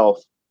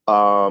itself,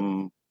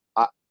 I,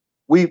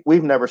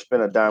 we've never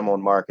spent a dime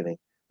on marketing,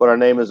 but our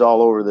name is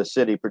all over the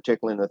city,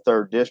 particularly in the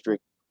third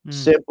district,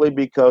 simply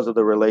because of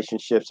the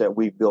relationships that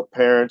we've built,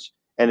 parents,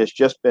 and it's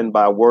just been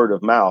by word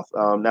of mouth.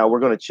 Now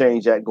we're going to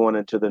change that going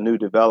into the new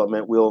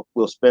development. We'll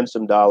spend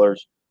some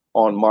dollars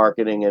on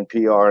marketing and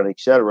PR and et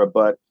cetera,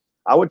 but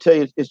I would tell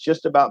you it's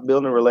just about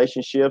building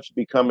relationships,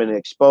 becoming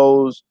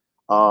exposed,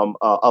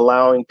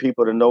 allowing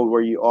people to know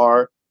where you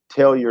are,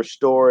 tell your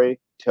story,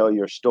 tell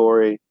your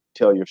story,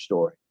 tell your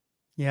story.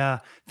 Yeah.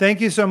 Thank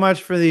you so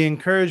much for the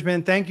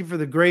encouragement. Thank you for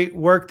the great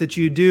work that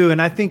you do.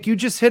 And I think you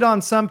just hit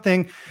on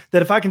something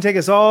that, if I can take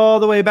us all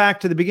the way back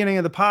to the beginning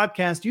of the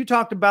podcast, you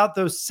talked about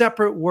those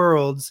separate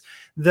worlds,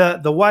 the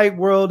white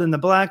world and the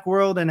black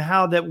world, and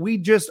how that we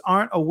just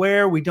aren't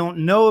aware. We don't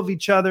know of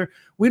each other.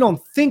 We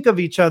don't think of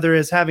each other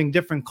as having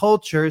different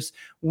cultures.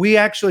 We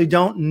actually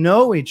don't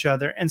know each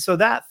other. And so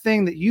that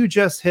thing that you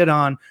just hit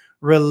on,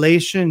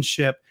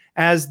 relationship,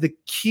 as the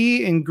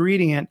key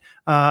ingredient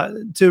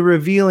to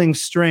revealing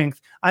strength.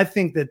 I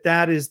think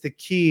that is the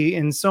key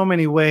in so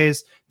many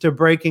ways to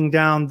breaking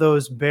down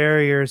those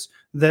barriers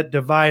that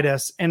divide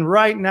us. And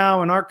right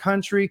now in our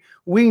country,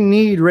 we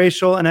need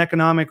racial and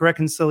economic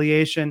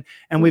reconciliation.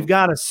 And we've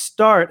got to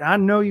start, I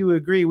know you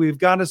agree, we've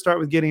got to start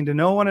with getting to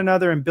know one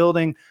another and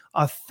building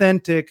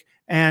authentic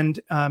and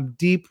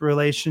deep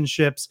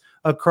relationships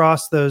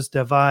across those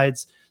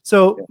divides.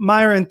 So,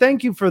 Myron,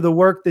 thank you for the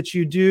work that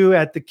you do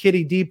at the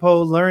Kiddie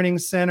Depot Learning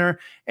Center.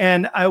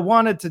 And I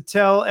wanted to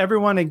tell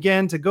everyone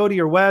again to go to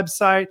your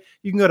website.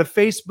 You can go to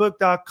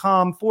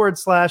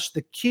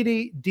facebook.com/the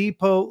Kiddie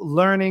Depot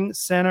Learning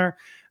Center.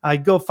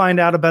 Go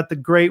find out about the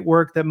great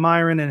work that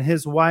Myron and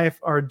his wife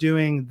are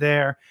doing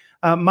there.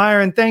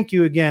 Myron, thank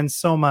you again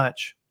so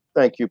much.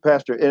 Thank you,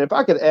 Pastor. And if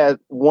I could add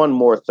one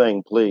more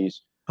thing,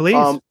 please.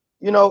 Please.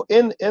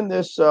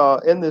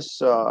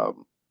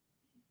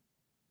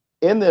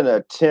 In an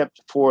attempt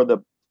for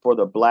the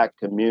Black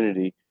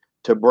community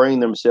to bring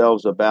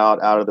themselves out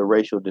of the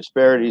racial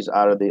disparities,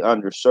 out of the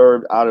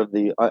underserved, out of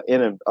the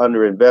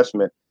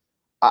underinvestment,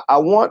 I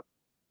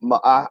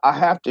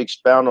have to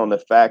expound on the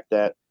fact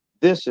that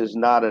this is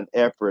not an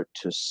effort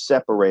to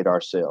separate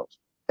ourselves,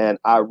 and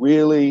I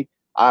really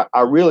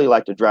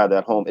like to drive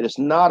that home. It's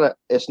not an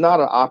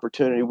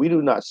opportunity. We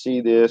do not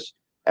see this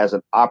as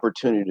an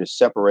opportunity to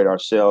separate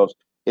ourselves.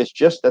 It's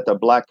just that the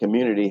Black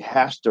community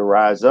has to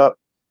rise up.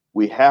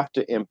 We have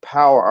to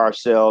empower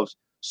ourselves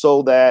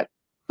so that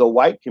the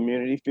white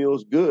community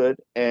feels good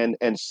and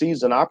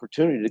sees an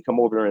opportunity to come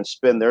over there and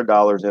spend their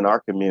dollars in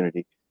our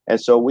community.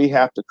 And so we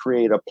have to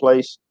create a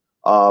place.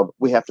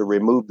 We have to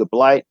remove the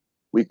blight.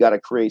 We've got to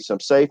create some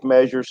safe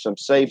measures, some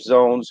safe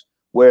zones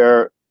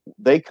where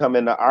they come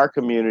into our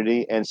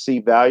community and see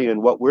value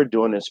in what we're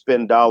doing and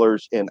spend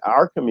dollars in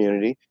our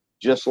community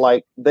just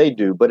like they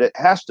do. But it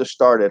has to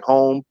start at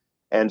home.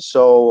 And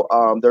so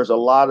there's a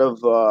lot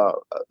of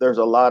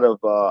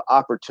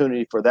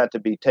opportunity for that to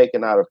be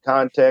taken out of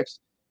context.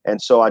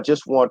 And so I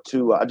just wanted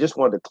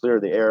to clear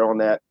the air on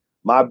that.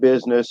 My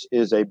business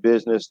is a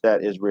business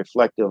that is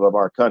reflective of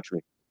our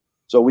country.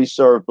 So we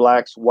serve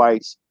Blacks,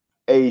 whites,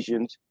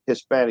 Asians,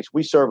 Hispanics.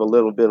 We serve a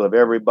little bit of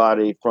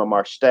everybody, from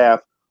our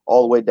staff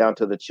all the way down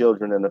to the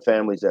children and the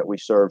families that we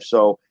serve.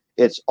 So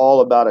it's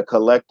all about a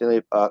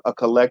collective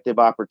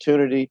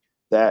opportunity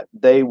that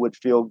they would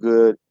feel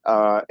good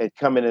at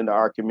coming into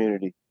our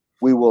community.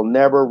 We will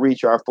never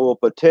reach our full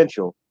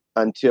potential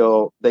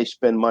until they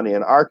spend money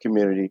in our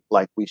community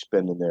like we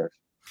spend in theirs.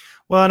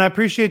 Well, and I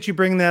appreciate you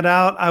bringing that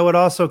out. I would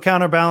also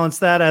counterbalance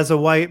that as a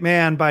white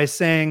man by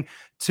saying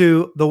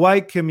to the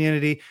white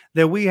community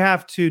that we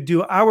have to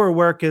do our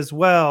work as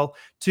well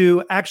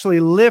to actually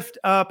lift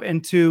up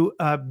and to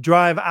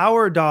drive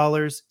our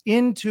dollars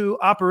into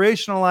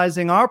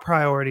operationalizing our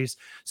priorities.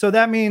 So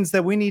that means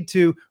that we need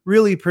to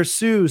really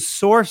pursue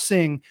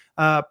sourcing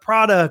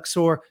products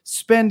or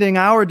spending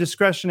our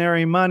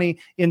discretionary money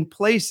in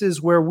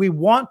places where we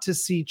want to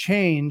see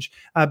change,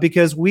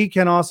 because we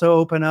can also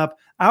open up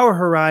our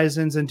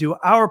horizons and do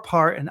our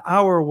part and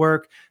our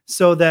work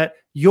so that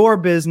your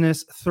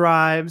business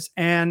thrives,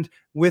 and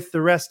with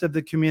the rest of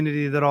the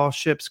community, that all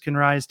ships can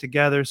rise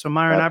together. So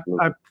Myron,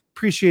 I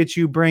appreciate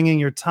you bringing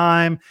your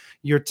time,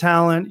 your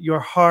talent,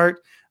 your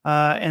heart,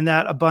 and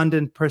that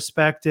abundant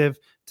perspective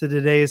to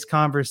today's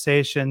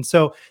conversation.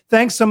 So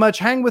thanks so much.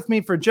 Hang with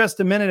me for just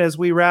a minute as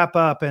we wrap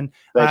up. And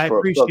thanks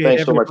so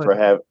much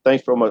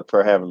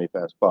for having me,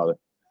 Pastor Father.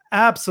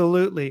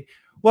 Absolutely.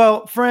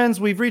 Well,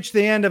 friends, we've reached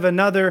the end of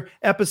another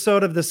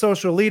episode of The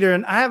Social Leader,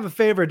 and I have a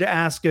favor to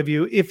ask of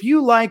you. If you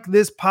like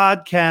this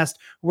podcast,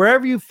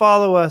 wherever you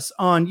follow us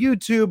on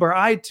YouTube or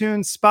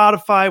iTunes,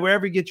 Spotify,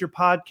 wherever you get your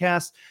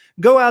podcasts,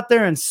 go out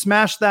there and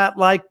smash that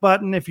like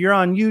button. If you're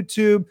on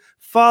YouTube,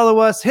 follow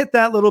us, hit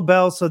that little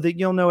bell so that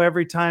you'll know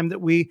every time that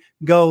we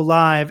go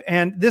live.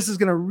 And this is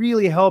going to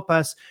really help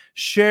us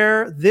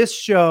share this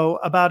show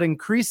about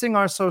increasing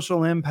our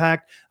social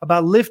impact,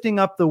 about lifting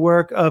up the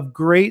work of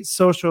great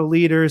social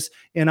leaders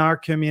in our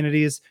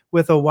communities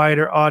with a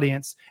wider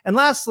audience. And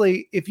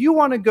lastly, if you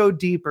want to go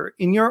deeper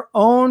in your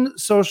own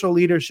social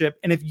leadership,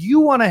 and if you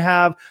want to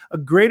have a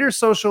greater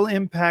social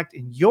impact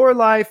in your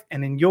life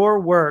and in your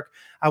work,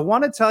 I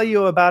want to tell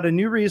you about a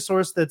new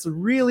resource that's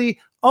really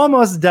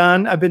almost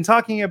done. I've been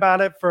talking about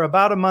it for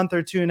about a month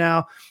or two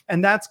now,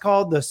 and that's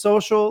called the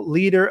Social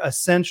Leader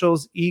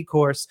Essentials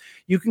e-course.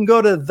 You can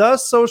go to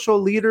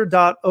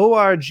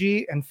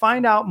thesocialleader.org and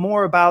find out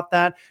more about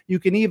that. You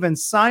can even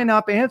sign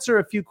up, answer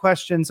a few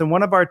questions, and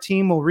one of our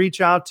team will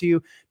reach out to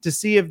you to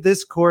see if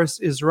this course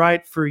is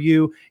right for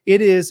you.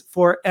 It is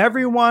for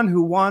everyone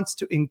who wants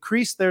to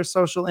increase their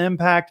social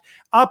impact,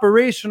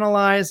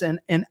 operationalize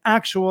and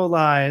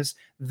actualize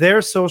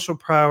their social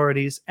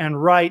priorities.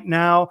 And right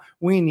now,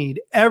 we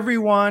need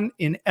everyone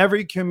in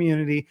every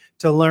community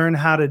to learn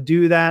how to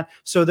do that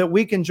so that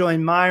we can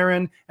join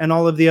Myron and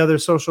all of the other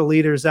social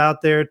leaders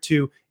out there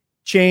to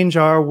change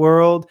our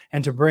world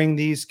and to bring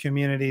these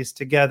communities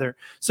together.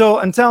 So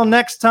until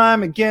next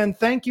time, again,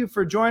 thank you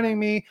for joining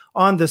me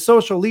on the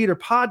Social Leader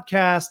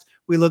Podcast.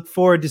 We look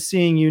forward to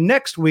seeing you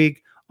next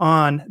week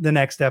on the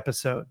next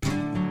episode.